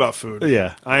food. Only about food.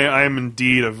 Yeah. I am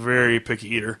indeed a very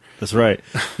picky eater. That's right.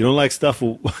 You don't like stuff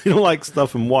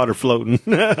in water floating.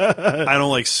 I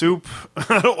don't like soup.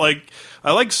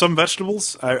 I like some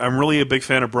vegetables. I'm really a big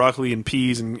fan of broccoli and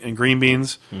peas and green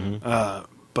beans. Mm-hmm.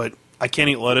 But I can't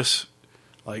eat lettuce.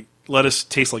 Like, lettuce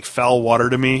tastes like foul water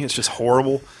to me. It's just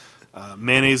horrible.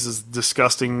 Mayonnaise is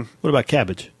disgusting. What about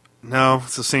cabbage? No,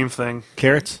 it's the same thing.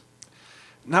 Carrots?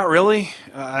 Not really.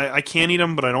 I can't eat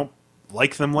them, but I don't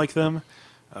like them.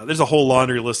 There's a whole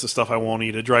laundry list of stuff I won't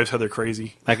eat. It drives Heather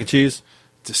crazy. Mac and cheese?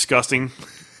 Disgusting.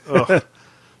 Ugh.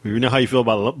 We know how you feel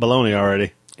about bologna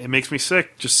already. It makes me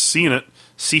sick just seeing it.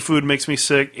 Seafood makes me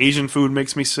sick. Asian food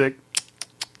makes me sick.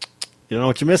 You don't know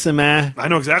what you're missing, man. I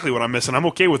know exactly what I'm missing. I'm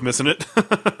okay with missing it.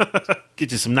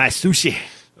 Get you some nice sushi.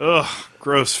 Ugh,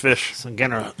 gross fish. Some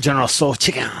General Tso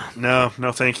chicken. No,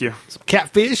 thank you. Some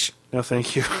catfish. No,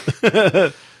 thank you.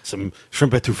 Some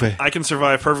shrimp etouffee. I can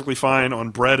survive perfectly fine on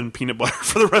bread and peanut butter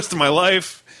for the rest of my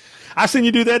life. I've seen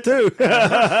you do that, too.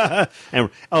 And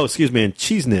excuse me, and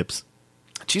cheese nips.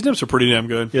 Cheese nips are pretty damn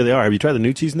good. Yeah, they are. Have you tried the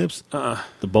new cheese nips? The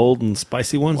bold and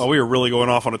spicy ones? Well, we are really going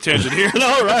off on a tangent here.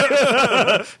 No,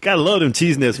 right? Gotta love them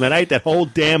cheese nips, man. I ate that whole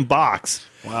damn box.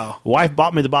 Wow. Wife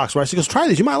bought me the box, right? She goes, try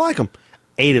these. You might like them.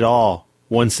 Ate it all.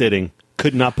 One sitting.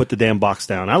 Could not put the damn box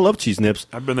down. I love cheese nips.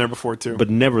 I've been there before, too. But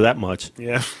never that much.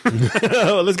 Yeah.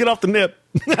 Let's get off the nip.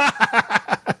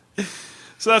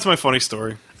 So that's my funny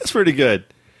story. That's pretty good.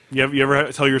 You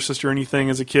ever tell your sister anything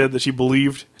as a kid that she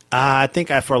believed? I think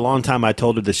for a long time I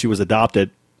told her that she was adopted.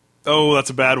 Oh, that's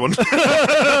a bad one.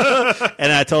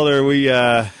 And I told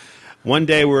her one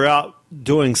day we were out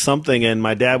doing something and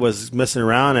my dad was messing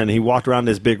around and he walked around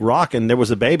this big rock and there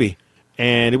was a baby.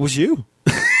 And it was you.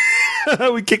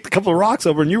 We kicked a couple of rocks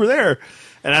over and you were there.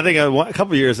 And I think a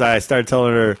couple of years I started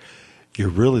telling her, you're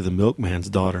really the milkman's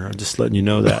daughter. I'm just letting you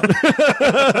know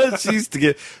that. She used to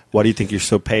get, why do you think you're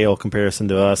so pale comparison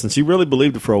to us? And she really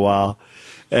believed it for a while.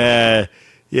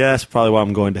 Yeah, that's probably why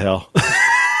I'm going to hell.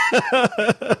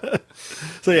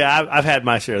 So, yeah, I've had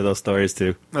my share of those stories,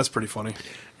 too. That's pretty funny.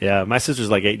 Yeah, my sister's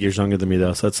like 8 years younger than me,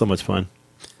 though, so it's so much fun.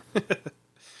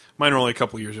 Mine are only a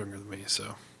couple years younger than me,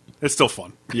 so it's still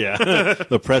fun. Yeah.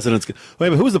 The president's... Wait,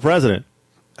 but who was the president?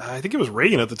 I think it was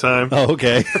Reagan at the time. Oh,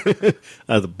 okay.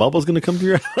 The bubble's going to come to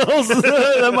your house?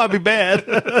 That might be bad.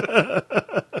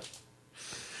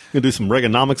 Gonna do some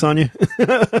Reaganomics on you?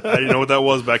 I didn't know what that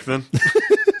was back then.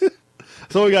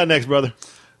 So what we got next, brother?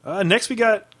 Next we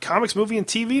got comics, movie, and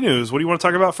TV news. What do you want to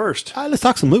talk about first? Let's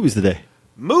talk some movies today.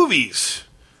 Movies!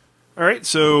 All right,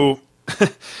 so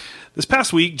this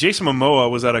past week, Jason Momoa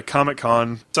was at a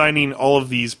Comic-Con signing all of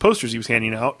these posters he was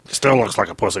handing out. Still looks like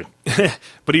a pussy.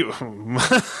 But you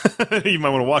might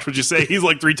want to watch what you say. He's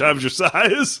like 3 times your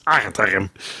size. I can take him.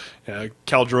 Yeah,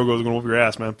 Khal Drogo's going to whoop your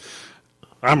ass, man.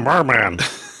 I'm Merman.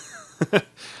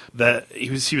 That he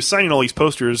was signing all these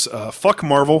posters, fuck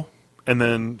Marvel, and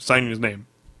then signing his name.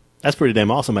 That's pretty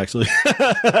damn awesome, actually.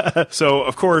 So,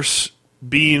 of course,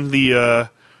 being the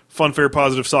fun, fair,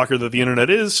 positive soccer that the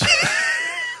internet is,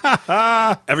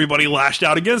 everybody lashed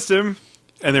out against him,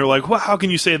 and they were like, "Well, how can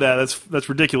you say that? That's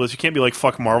ridiculous. You can't be like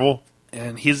fuck Marvel."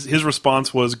 And his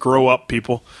response was, "Grow up,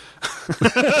 people.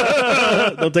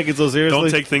 Don't take it so seriously. Don't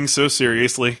take things so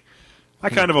seriously." I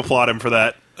kind of applaud him for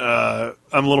that.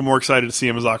 I'm a little more excited to see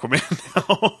him as Aquaman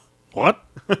now. What?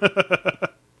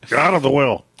 You're out of the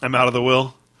will. I'm out of the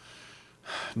will.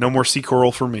 No more sea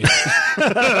coral for me. Is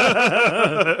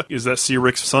that Sea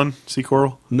Rick's son, Sea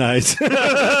Coral? Nice.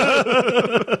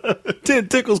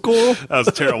 Tickles coral. That was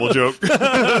a terrible joke.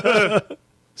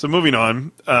 So moving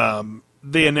on,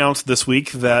 they announced this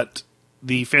week that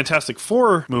the Fantastic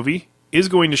Four movie is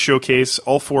going to showcase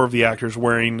all 4 of the actors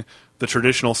wearing the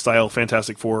traditional style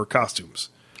Fantastic Four costumes.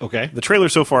 Okay. The trailer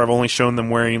so far, I've only shown them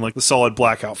wearing like the solid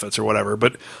black outfits or whatever,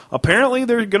 but apparently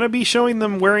they're going to be showing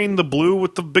them wearing the blue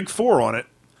with the big 4 on it.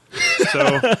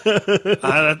 So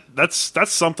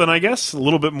that's something, I guess. A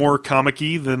little bit more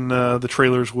comic-y than the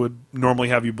trailers would normally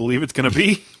have you believe it's going to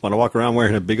be. Want to walk around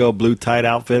wearing a big old blue tight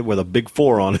outfit with a big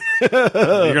 4 on it. You're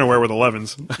going to wear it with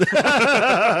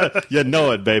 11s. You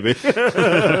know it, baby.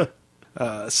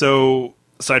 So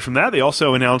aside from that, they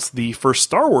also announced the first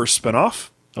Star Wars spinoff.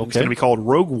 Okay. It's going to be called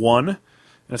Rogue One, and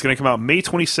it's going to come out May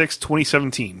 26,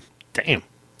 2017. Damn.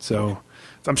 So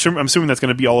I'm assuming that's going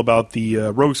to be all about the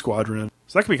Rogue Squadron.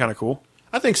 So that could be kind of cool.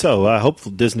 I think so. I hope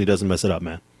Disney doesn't mess it up,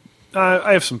 man.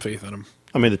 I have some faith in them.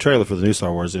 I mean, the trailer for the new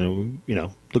Star Wars,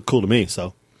 looked cool to me,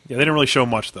 so. Yeah, they didn't really show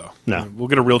much, though. No. We'll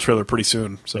get a real trailer pretty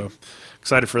soon, so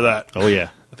excited for that. Oh,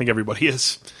 yeah. I think everybody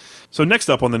is. So next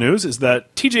up on the news is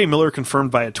that TJ Miller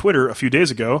confirmed via Twitter a few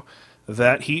days ago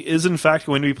that he is, in fact,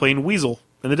 going to be playing Weasel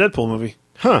in the Deadpool movie.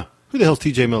 Huh. Who the hell's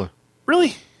TJ Miller?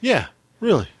 Really? Yeah,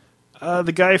 really.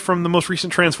 The guy from the most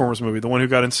recent Transformers movie, the one who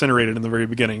got incinerated in the very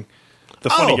beginning. The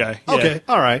funny guy. Yeah. Okay,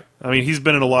 all right. I mean, he's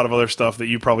been in a lot of other stuff that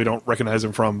you probably don't recognize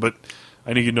him from, but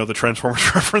I knew you'd know the Transformers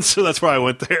reference, so that's why I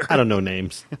went there. I don't know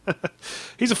names.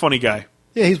 He's a funny guy.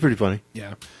 Yeah, he's pretty funny.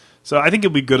 Yeah. So I think he'll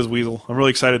be good as Weasel. I'm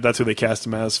really excited that's who they cast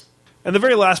him as. And the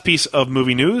very last piece of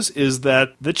movie news is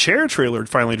that the Chair trailer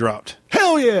finally dropped.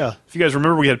 Hell yeah! If you guys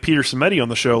remember, we had Peter Simeti on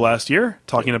the show last year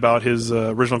talking about his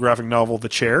original graphic novel, The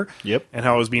Chair, Yep. and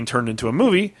how it was being turned into a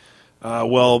movie.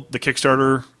 Well, the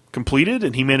Kickstarter completed,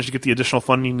 and he managed to get the additional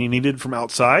funding he needed from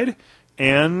outside.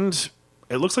 And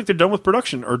it looks like they're done with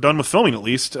production, or done with filming at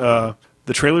least. The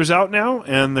trailer's out now,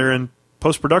 and they're in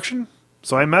post-production.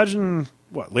 So I imagine,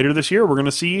 later this year, we're going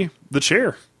to see The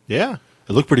Chair. Yeah.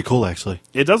 It looked pretty cool, actually.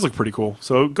 It does look pretty cool.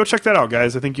 So go check that out,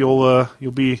 guys. I think you'll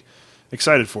be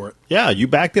excited for it. Yeah, you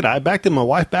backed it. I backed it. My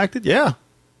wife backed it. Yeah.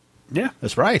 Yeah.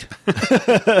 That's right.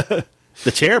 The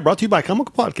Chair, brought to you by Comic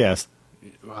Podcast.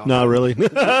 Wow. No, really.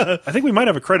 I think we might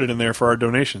have a credit in there for our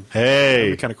donation. Hey.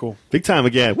 That'd be kind of cool. Big time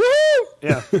again. Woo!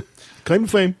 Yeah. Claim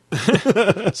to fame.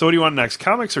 So what do you want next,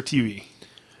 comics or TV?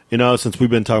 Since we've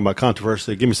been talking about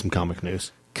controversy, give me some comic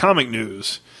news. Comic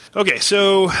news. Okay,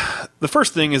 so the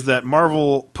first thing is that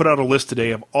Marvel put out a list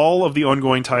today of all of the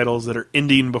ongoing titles that are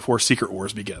ending before Secret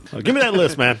Wars begin. Oh, give me that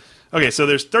list, man. Okay, so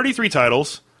there's 33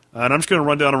 titles, and I'm just going to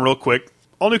run down them real quick.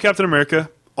 All new Captain America,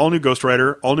 all new Ghost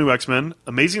Rider, all new X-Men,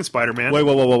 Amazing Spider-Man. Wait,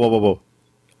 whoa.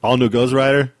 All new Ghost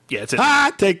Rider? Yeah, it's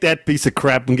it. Take that piece of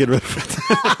crap and get rid of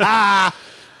it.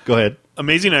 Go ahead.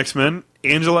 Amazing X-Men,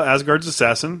 Angela Asgard's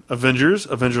Assassin,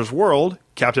 Avengers World,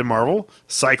 Captain Marvel,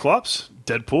 Cyclops,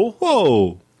 Deadpool.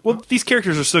 Whoa. Well, these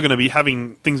characters are still going to be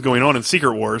having things going on in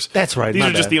Secret Wars. That's right. These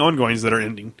are just the ongoings that are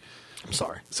ending. I'm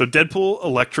sorry. So Deadpool,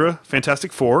 Elektra,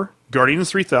 Fantastic Four,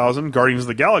 Guardians 3000, Guardians of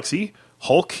the Galaxy,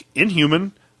 Hulk,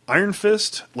 Inhuman, Iron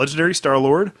Fist, Legendary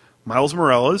Star-Lord, Miles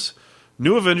Morales,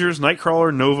 New Avengers,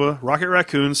 Nightcrawler, Nova, Rocket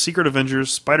Raccoon, Secret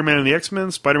Avengers, Spider-Man and the X-Men,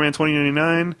 Spider-Man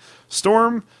 2099,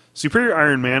 Storm, Superior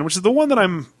Iron Man, which is the one that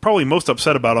I'm probably most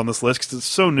upset about on this list because it's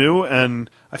so new, and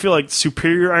I feel like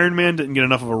Superior Iron Man didn't get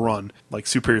enough of a run like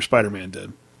Superior Spider-Man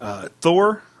did.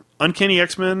 Thor, Uncanny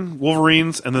X-Men,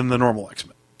 Wolverines, and then the normal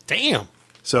X-Men. Damn.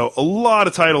 So a lot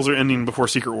of titles are ending before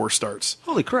Secret Wars starts.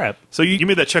 Holy crap. So you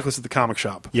made that checklist at the comic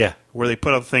shop. Yeah. Where they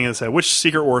put out the thing and said, which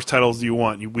Secret Wars titles do you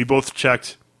want? We both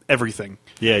checked everything.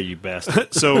 Yeah, you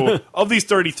bastard. So of these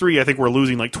 33, I think we're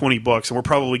losing like $20, and we're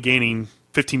probably gaining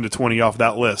 15 to 20 off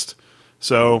that list.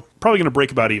 So probably going to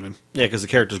break about even. Yeah, because the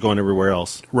character's going everywhere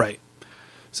else. Right.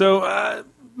 So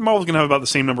Marvel's going to have about the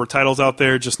same number of titles out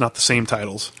there, just not the same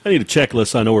titles. I need a checklist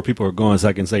so I know where people are going so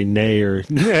I can say nay or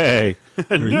nay.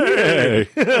 Or nay.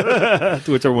 To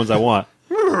whichever ones I want.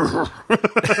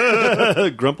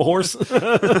 Grump a horse.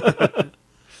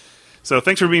 So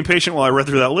thanks for being patient while I read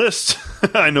through that list.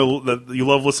 I know that you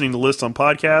love listening to lists on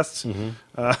podcasts.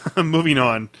 Mm-hmm. Moving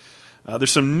on.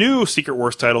 There's some new Secret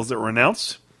Wars titles that were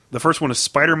announced. The first one is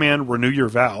Spider-Man Renew Your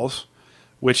Vows,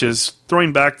 which is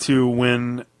throwing back to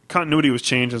when continuity was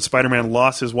changed and Spider-Man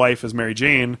lost his wife as Mary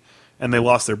Jane, and they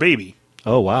lost their baby.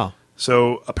 Oh, wow.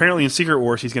 So apparently in Secret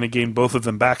Wars, he's going to gain both of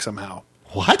them back somehow.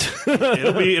 What?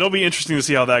 It'll be interesting to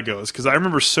see how that goes, because I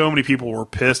remember so many people were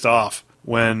pissed off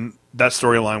when that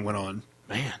storyline went on.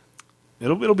 Man.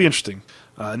 It'll be interesting.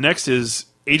 Next is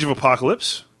Age of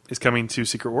Apocalypse is coming to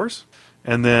Secret Wars.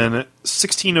 And then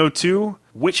 1602,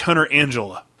 Witch Hunter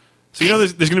Angela. So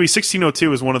there's going to be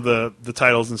 1602 as one of the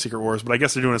titles in Secret Wars, but I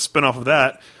guess they're doing a spin-off of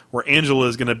that where Angela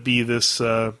is going to be this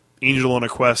angel on a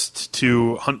quest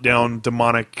to hunt down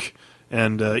demonic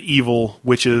and evil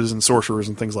witches and sorcerers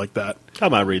and things like that. I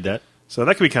might read that. So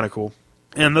that could be kind of cool.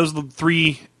 And those are the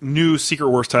 3 new Secret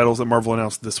Wars titles that Marvel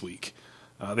announced this week.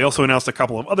 They also announced a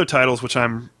couple of other titles, which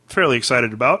I'm fairly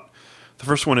excited about. The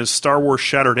first one is Star Wars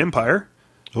Shattered Empire.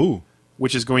 Ooh.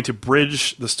 Which is going to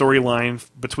bridge the storyline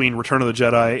between Return of the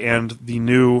Jedi and the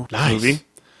new movie.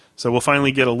 So we'll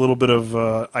finally get a little bit of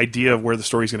idea of where the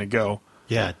story's going to go.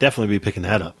 Yeah, definitely be picking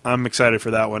that up. I'm excited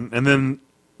for that one. And then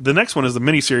the next one is the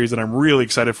miniseries that I'm really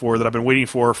excited for, that I've been waiting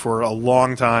for a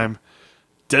long time.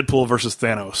 Deadpool versus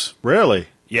Thanos. Really?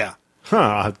 Yeah. Huh,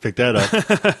 I'll pick that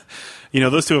up.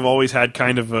 Those two have always had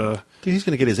kind of a... Dude, he's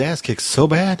going to get his ass kicked so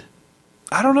bad.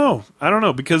 I don't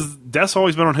know, because Death's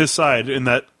always been on his side in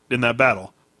that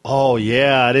battle. Oh,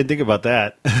 yeah, I didn't think about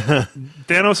that.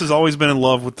 Thanos has always been in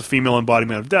love with the female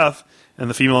embodiment of Death, and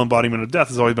the female embodiment of Death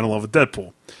has always been in love with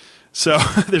Deadpool. So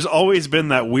there's always been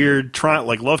that weird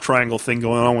love triangle thing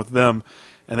going on with them,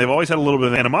 and they've always had a little bit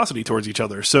of animosity towards each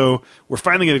other. So we're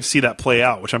finally going to see that play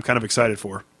out, which I'm kind of excited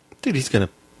for. Dude, he's going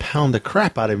to pound the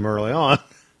crap out of him early on.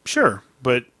 Sure,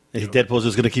 but... Deadpool's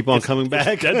just going to keep on coming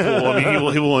back. Deadpool. I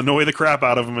mean, he will annoy the crap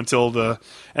out of him until the...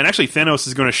 And actually, Thanos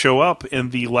is going to show up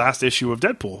in the last issue of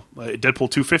Deadpool, Deadpool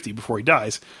 250, before he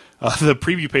dies. The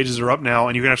preview pages are up now,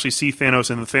 and you can actually see Thanos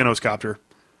in the Thanos copter.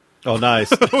 Oh, nice.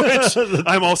 Which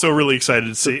I'm also really excited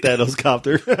to see. Thanos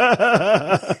copter.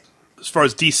 As far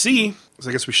as DC, so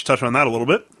I guess we should touch on that a little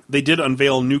bit. They did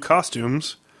unveil new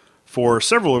costumes for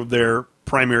several of their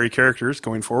primary characters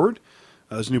going forward.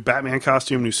 There's a new Batman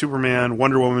costume, new Superman,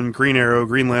 Wonder Woman, Green Arrow,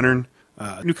 Green Lantern.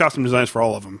 New costume designs for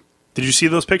all of them. Did you see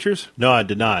those pictures? No, I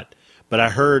did not. But I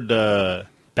heard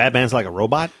Batman's like a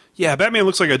robot? Yeah, Batman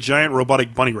looks like a giant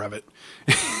robotic bunny rabbit.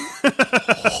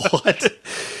 What?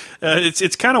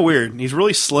 It's kind of weird. He's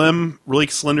really slim, really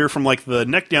slender from like the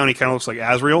neck down. He kind of looks like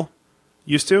Azrael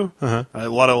used to. A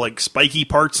lot of like spiky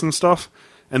parts and stuff.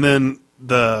 And then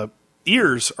the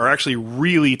ears are actually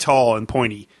really tall and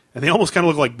pointy, and they almost kind of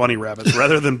look like bunny rabbits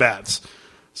rather than bats.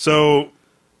 So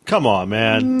come on,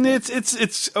 man.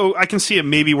 It's I can see it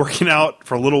maybe working out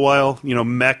for a little while.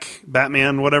 Mech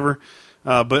Batman, whatever.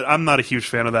 But I'm not a huge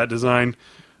fan of that design.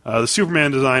 The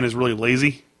Superman design is really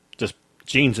lazy. Just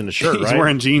jeans and a shirt, He's right?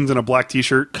 wearing jeans and a black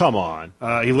T-shirt. Come on.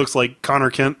 He looks like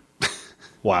Connor Kent.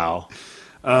 Wow.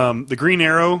 The Green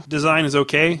Arrow design is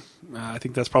okay. I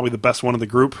think that's probably the best one of the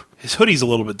group. His hoodie's a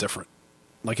little bit different.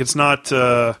 Like, it's not...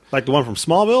 like the one from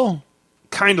Smallville?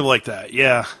 Kind of like that,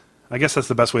 yeah. I guess that's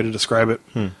the best way to describe it.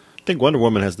 I think Wonder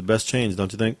Woman has the best change,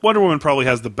 don't you think? Wonder Woman probably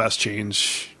has the best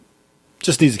change.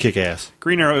 Just needs to kick ass.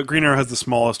 Green Arrow has the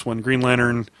smallest one. Green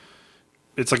Lantern,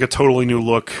 it's like a totally new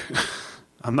look.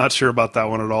 I'm not sure about that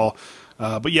one at all.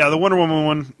 But yeah, the Wonder Woman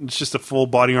one, it's just a full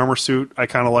body armor suit. I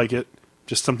kind of like it.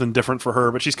 Just something different for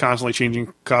her, but she's constantly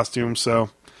changing costumes,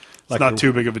 so it's not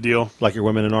too big of a deal. Like your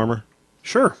women in armor?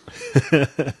 Sure.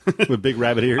 With big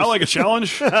rabbit ears? I like a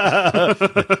challenge.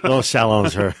 Don't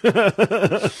challenge her.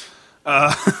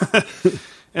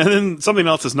 And then something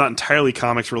else that's not entirely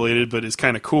comics related, but is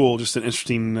kind of cool, just an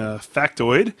interesting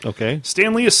factoid. Okay.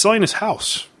 Stan Lee is selling his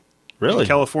house. Really? In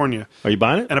California. Are you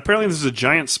buying it? And apparently there's a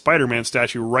giant Spider-Man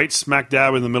statue right smack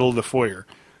dab in the middle of the foyer.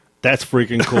 That's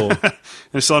freaking cool.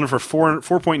 They're selling it for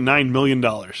 $4.9 million.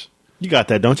 You got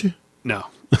that, don't you? No.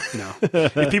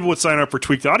 If people would sign up for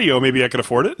Tweaked Audio, maybe I could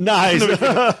afford it. Nice. The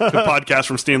podcast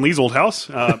from Stan Lee's old house.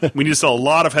 We need to sell a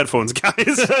lot of headphones, guys.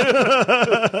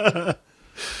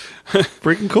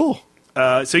 Freaking cool.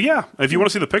 So yeah, if you want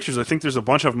to see the pictures, I think there's a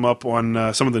bunch of them up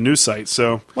on some of the news sites.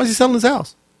 So why is he selling his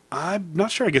house? I'm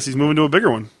not sure. I guess he's moving to a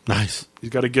bigger one. Nice.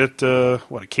 He's got to get, a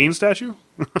Kane statue?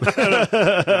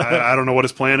 I don't know what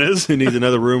his plan is. He needs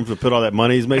another room to put all that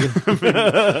money he's making.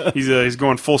 He's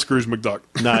going full Scrooge McDuck.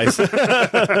 Nice.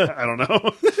 I don't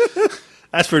know.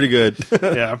 That's pretty good.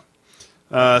 Yeah.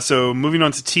 So moving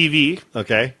on to TV.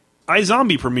 Okay.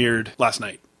 iZombie premiered last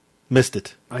night. Missed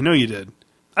it. I know you did.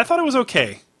 I thought it was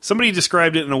okay. Somebody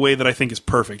described it in a way that I think is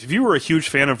perfect. If you were a huge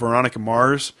fan of Veronica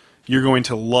Mars, you're going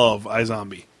to love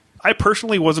iZombie. I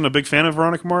personally wasn't a big fan of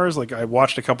Veronica Mars. Like, I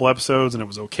watched a couple episodes and it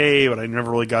was okay, but I never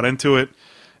really got into it.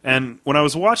 And when I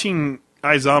was watching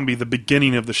iZombie, the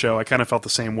beginning of the show, I kind of felt the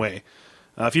same way.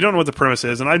 If you don't know what the premise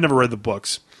is, and I've never read the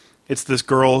books, it's this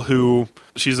girl who,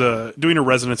 she's doing a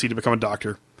residency to become a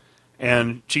doctor,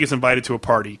 and she gets invited to a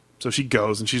party. So she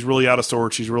goes, and she's really out of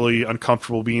sorts. She's really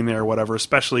uncomfortable being there or whatever,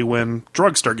 especially when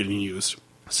drugs start getting used.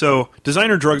 So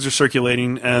designer drugs are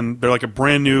circulating, and they're like a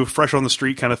brand new, fresh on the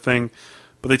street kind of thing.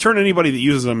 But they turn anybody that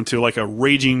uses them into like a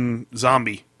raging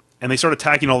zombie, and they start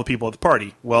attacking all the people at the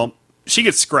party. Well, she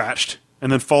gets scratched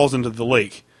and then falls into the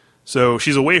lake. So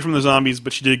she's away from the zombies,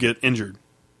 but she did get injured.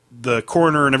 The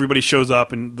coroner and everybody shows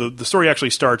up, and the story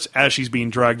actually starts as she's being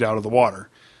dragged out of the water.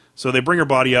 So they bring her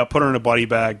body up, put her in a body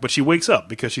bag, but she wakes up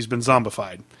because she's been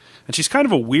zombified. And she's kind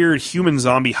of a weird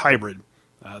human-zombie hybrid.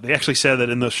 They actually said that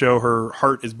in the show her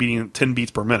heart is beating at 10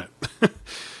 beats per minute.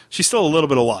 She's still a little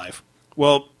bit alive.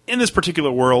 Well, in this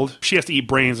particular world, she has to eat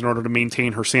brains in order to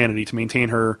maintain her sanity, to maintain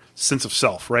her sense of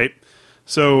self, right?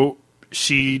 So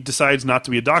she decides not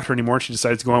to be a doctor anymore. She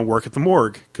decides to go and work at the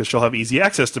morgue because she'll have easy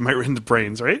access to my written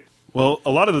brains, right? Well,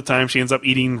 a lot of the time she ends up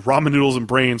eating ramen noodles and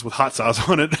brains with hot sauce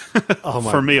on it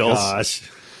for meals. Gosh.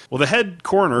 Well, the head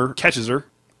coroner catches her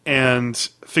and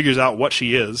figures out what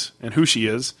she is and who she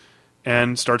is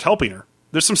and starts helping her.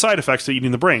 There's some side effects to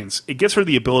eating the brains. It gives her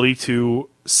the ability to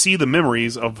see the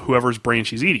memories of whoever's brain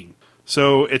she's eating.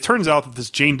 So it turns out that this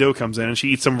Jane Doe comes in and she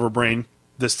eats some of her brain.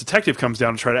 This detective comes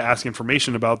down to try to ask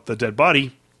information about the dead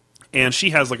body, and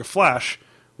she has like a flash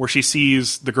where she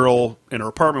sees the girl in her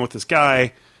apartment with this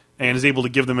guy and is able to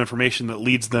give them information that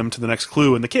leads them to the next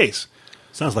clue in the case.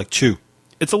 Sounds like Chew.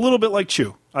 It's a little bit like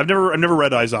Chew. I've never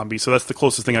read iZombie, so that's the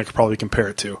closest thing I could probably compare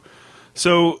it to.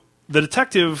 So the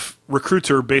detective recruits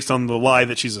her based on the lie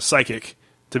that she's a psychic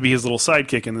to be his little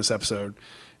sidekick in this episode.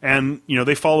 And, you know,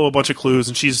 they follow a bunch of clues,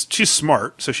 and she's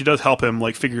smart, so she does help him,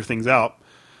 like, figure things out.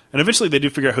 And eventually they do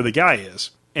figure out who the guy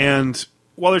is. And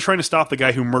while they're trying to stop the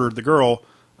guy who murdered the girl,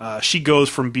 she goes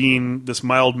from being this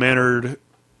mild-mannered,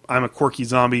 I'm a quirky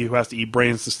zombie who has to eat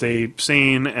brains to stay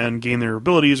sane and gain their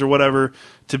abilities or whatever,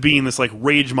 to being this, like,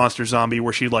 rage monster zombie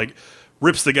where she, like,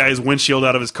 rips the guy's windshield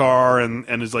out of his car and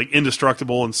is, like,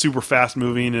 indestructible and super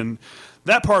fast-moving. And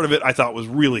that part of it I thought was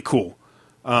really cool.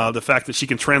 The fact that she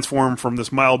can transform from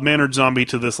this mild-mannered zombie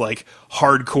to this, like,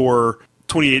 hardcore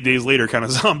 28 days later kind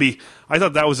of zombie. I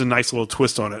thought that was a nice little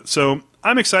twist on it. So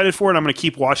I'm excited for it. I'm going to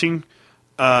keep watching.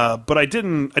 But I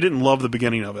didn't love the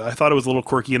beginning of it. I thought it was a little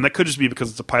quirky, and that could just be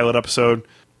because it's a pilot episode.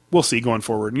 We'll see going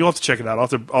forward. And you'll have to check it out.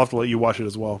 I'll have to let you watch it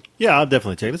as well. Yeah, I'll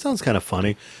definitely check it. It sounds kind of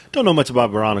funny. Don't know much about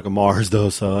Veronica Mars, though,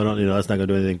 so I don't, that's not going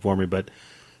to do anything for me. But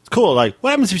it's cool. Like, what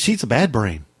happens if she eats a bad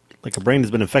brain? Like a brain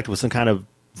that's been infected with some kind of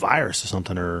virus or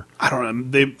something, or I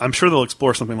don't know. I'm sure they'll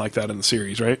explore something like that in the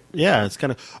series, right? Yeah, it's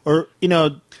kind of, or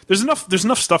there's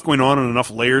enough stuff going on and enough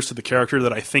layers to the character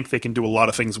that I think they can do a lot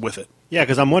of things with it. Yeah,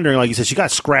 because I'm wondering, like you said, she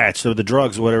got scratched with the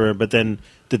drugs or whatever, but then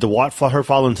did her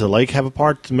fall into the lake have a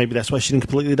part? Maybe that's why she didn't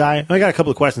completely die. I got a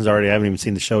couple of questions already. I haven't even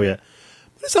seen the show yet.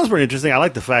 But it sounds pretty interesting. I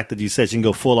like the fact that you said she can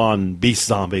go full on beast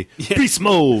zombie, beast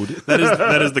mode.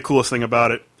 That is the coolest thing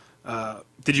about it.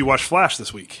 Did you watch Flash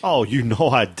this week? Oh,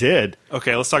 I did.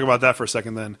 Okay, let's talk about that for a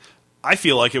second then. I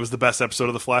feel like it was the best episode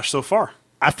of The Flash so far.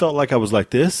 I felt like I was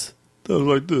like this. I was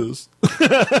like this.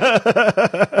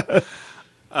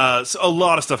 So a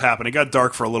lot of stuff happened. It got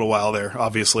dark for a little while there,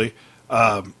 obviously.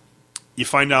 You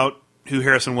find out who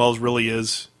Harrison Wells really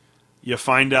is. You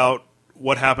find out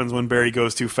what happens when Barry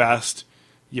goes too fast.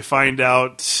 You find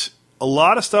out a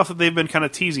lot of stuff that they've been kind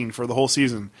of teasing for the whole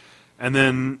season. And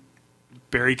then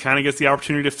Barry kind of gets the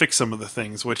opportunity to fix some of the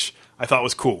things, which I thought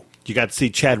was cool. You got to see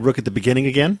Chad Rook at the beginning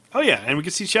again? Oh, yeah, and we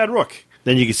could see Chad Rook.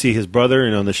 Then you could see his brother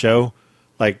on the show.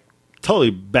 Like,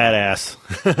 totally badass.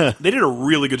 They did a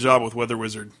really good job with Weather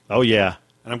Wizard. Oh, yeah.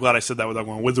 And I'm glad I said that without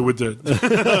going, Wizard.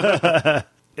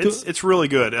 It's really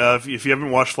good. If you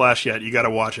haven't watched Flash yet, you got to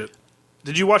watch it.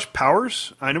 Did you watch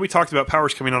Powers? I know we talked about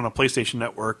Powers coming on a PlayStation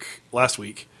Network last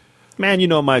week. Man,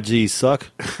 my G's suck.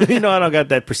 I don't got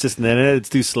that persistent internet. It's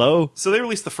too slow. So they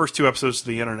released the first 2 episodes to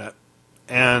the internet,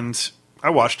 and I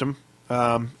watched them.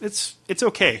 It's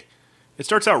okay. It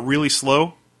starts out really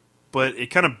slow, but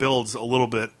it kind of builds a little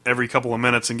bit every couple of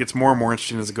minutes and gets more and more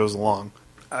interesting as it goes along.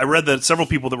 I read that several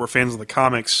people that were fans of the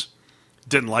comics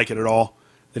didn't like it at all.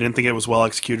 They didn't think it was well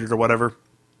executed or whatever.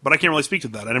 But I can't really speak to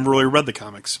that. I never really read the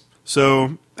comics.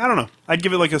 So, I don't know. I'd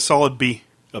give it like a solid B.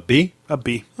 A B? A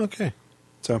B. Okay.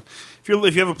 So, if you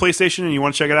have a PlayStation and you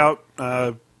want to check it out,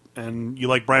 and you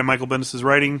like Brian Michael Bendis'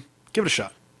 writing, give it a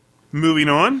shot. Moving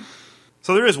on.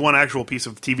 So there is one actual piece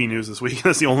of TV news this week.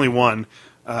 That's the only one.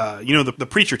 The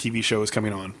Preacher TV show is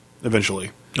coming on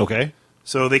eventually. Okay.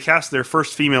 So they cast their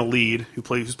first female lead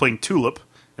who's playing Tulip,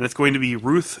 and it's going to be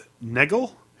Ruth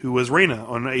Negga, who was Raina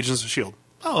on Agents of S.H.I.E.L.D.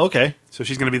 Oh, okay. So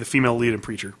she's going to be the female lead in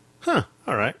Preacher. Huh.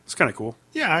 All right. It's kind of cool.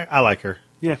 Yeah, I like her.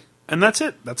 Yeah. And that's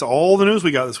it. That's all the news we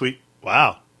got this week.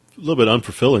 Wow. A little bit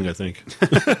unfulfilling, I think.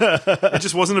 It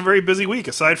just wasn't a very busy week.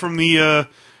 Aside from the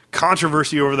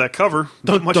controversy over that cover,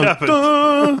 not much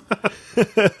happened.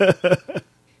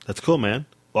 That's cool, man.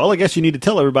 Well, I guess you need to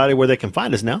tell everybody where they can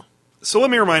find us now. So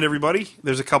let me remind everybody,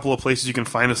 there's a couple of places you can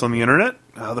find us on the internet.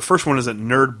 The first one is at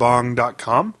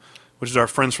nerdbong.com, which is our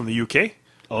friends from the UK.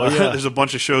 Oh, yeah. There's a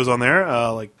bunch of shows on there,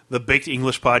 like the Baked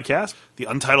English Podcast, the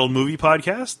Untitled Movie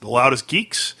Podcast, The Loudest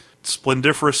Geeks,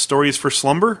 Splendiferous Stories for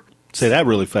Slumber. Say that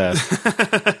really fast.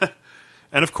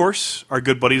 And, of course, our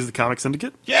good buddies, the Comic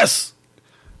Syndicate. Yes!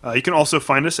 You can also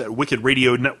find us at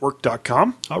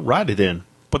wickedradionetwork.com. All righty then.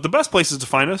 But the best places to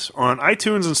find us are on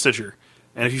iTunes and Stitcher.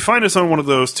 And if you find us on one of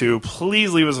those two,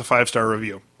 please leave us a 5-star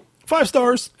review. 5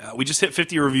 stars. We just hit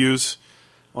 50 reviews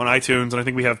on iTunes, and I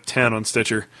think we have 10 on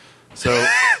Stitcher. So,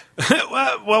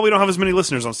 well, we don't have as many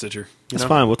listeners on Stitcher. That's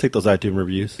fine. We'll take those iTunes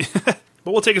reviews.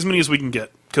 But we'll take as many as we can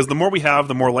get. Because the more we have,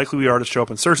 the more likely we are to show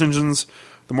up in search engines.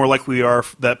 The more likely we are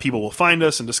that people will find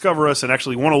us and discover us and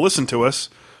actually want to listen to us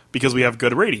because we have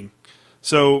good rating.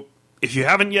 So, if you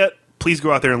haven't yet, please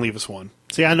go out there and leave us one.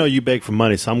 See, I know you beg for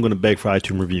money, so I'm going to beg for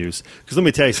iTunes reviews. Because let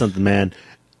me tell you something, man.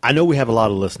 I know we have a lot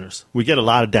of listeners. We get a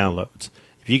lot of downloads.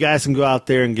 If you guys can go out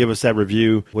there and give us that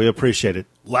review, we appreciate it.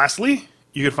 Lastly,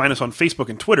 you can find us on Facebook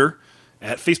and Twitter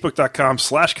at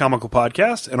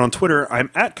facebook.com/comicalpodcast. And on Twitter,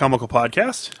 I'm at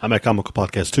comicalpodcast. I'm at Comical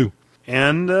Podcast, too.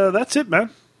 And that's it, man.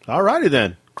 All righty,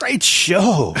 then. Great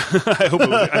show. I hope it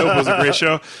was a great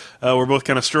show. We're both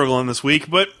kind of struggling this week.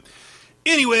 But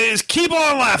anyways, keep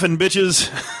on laughing, bitches.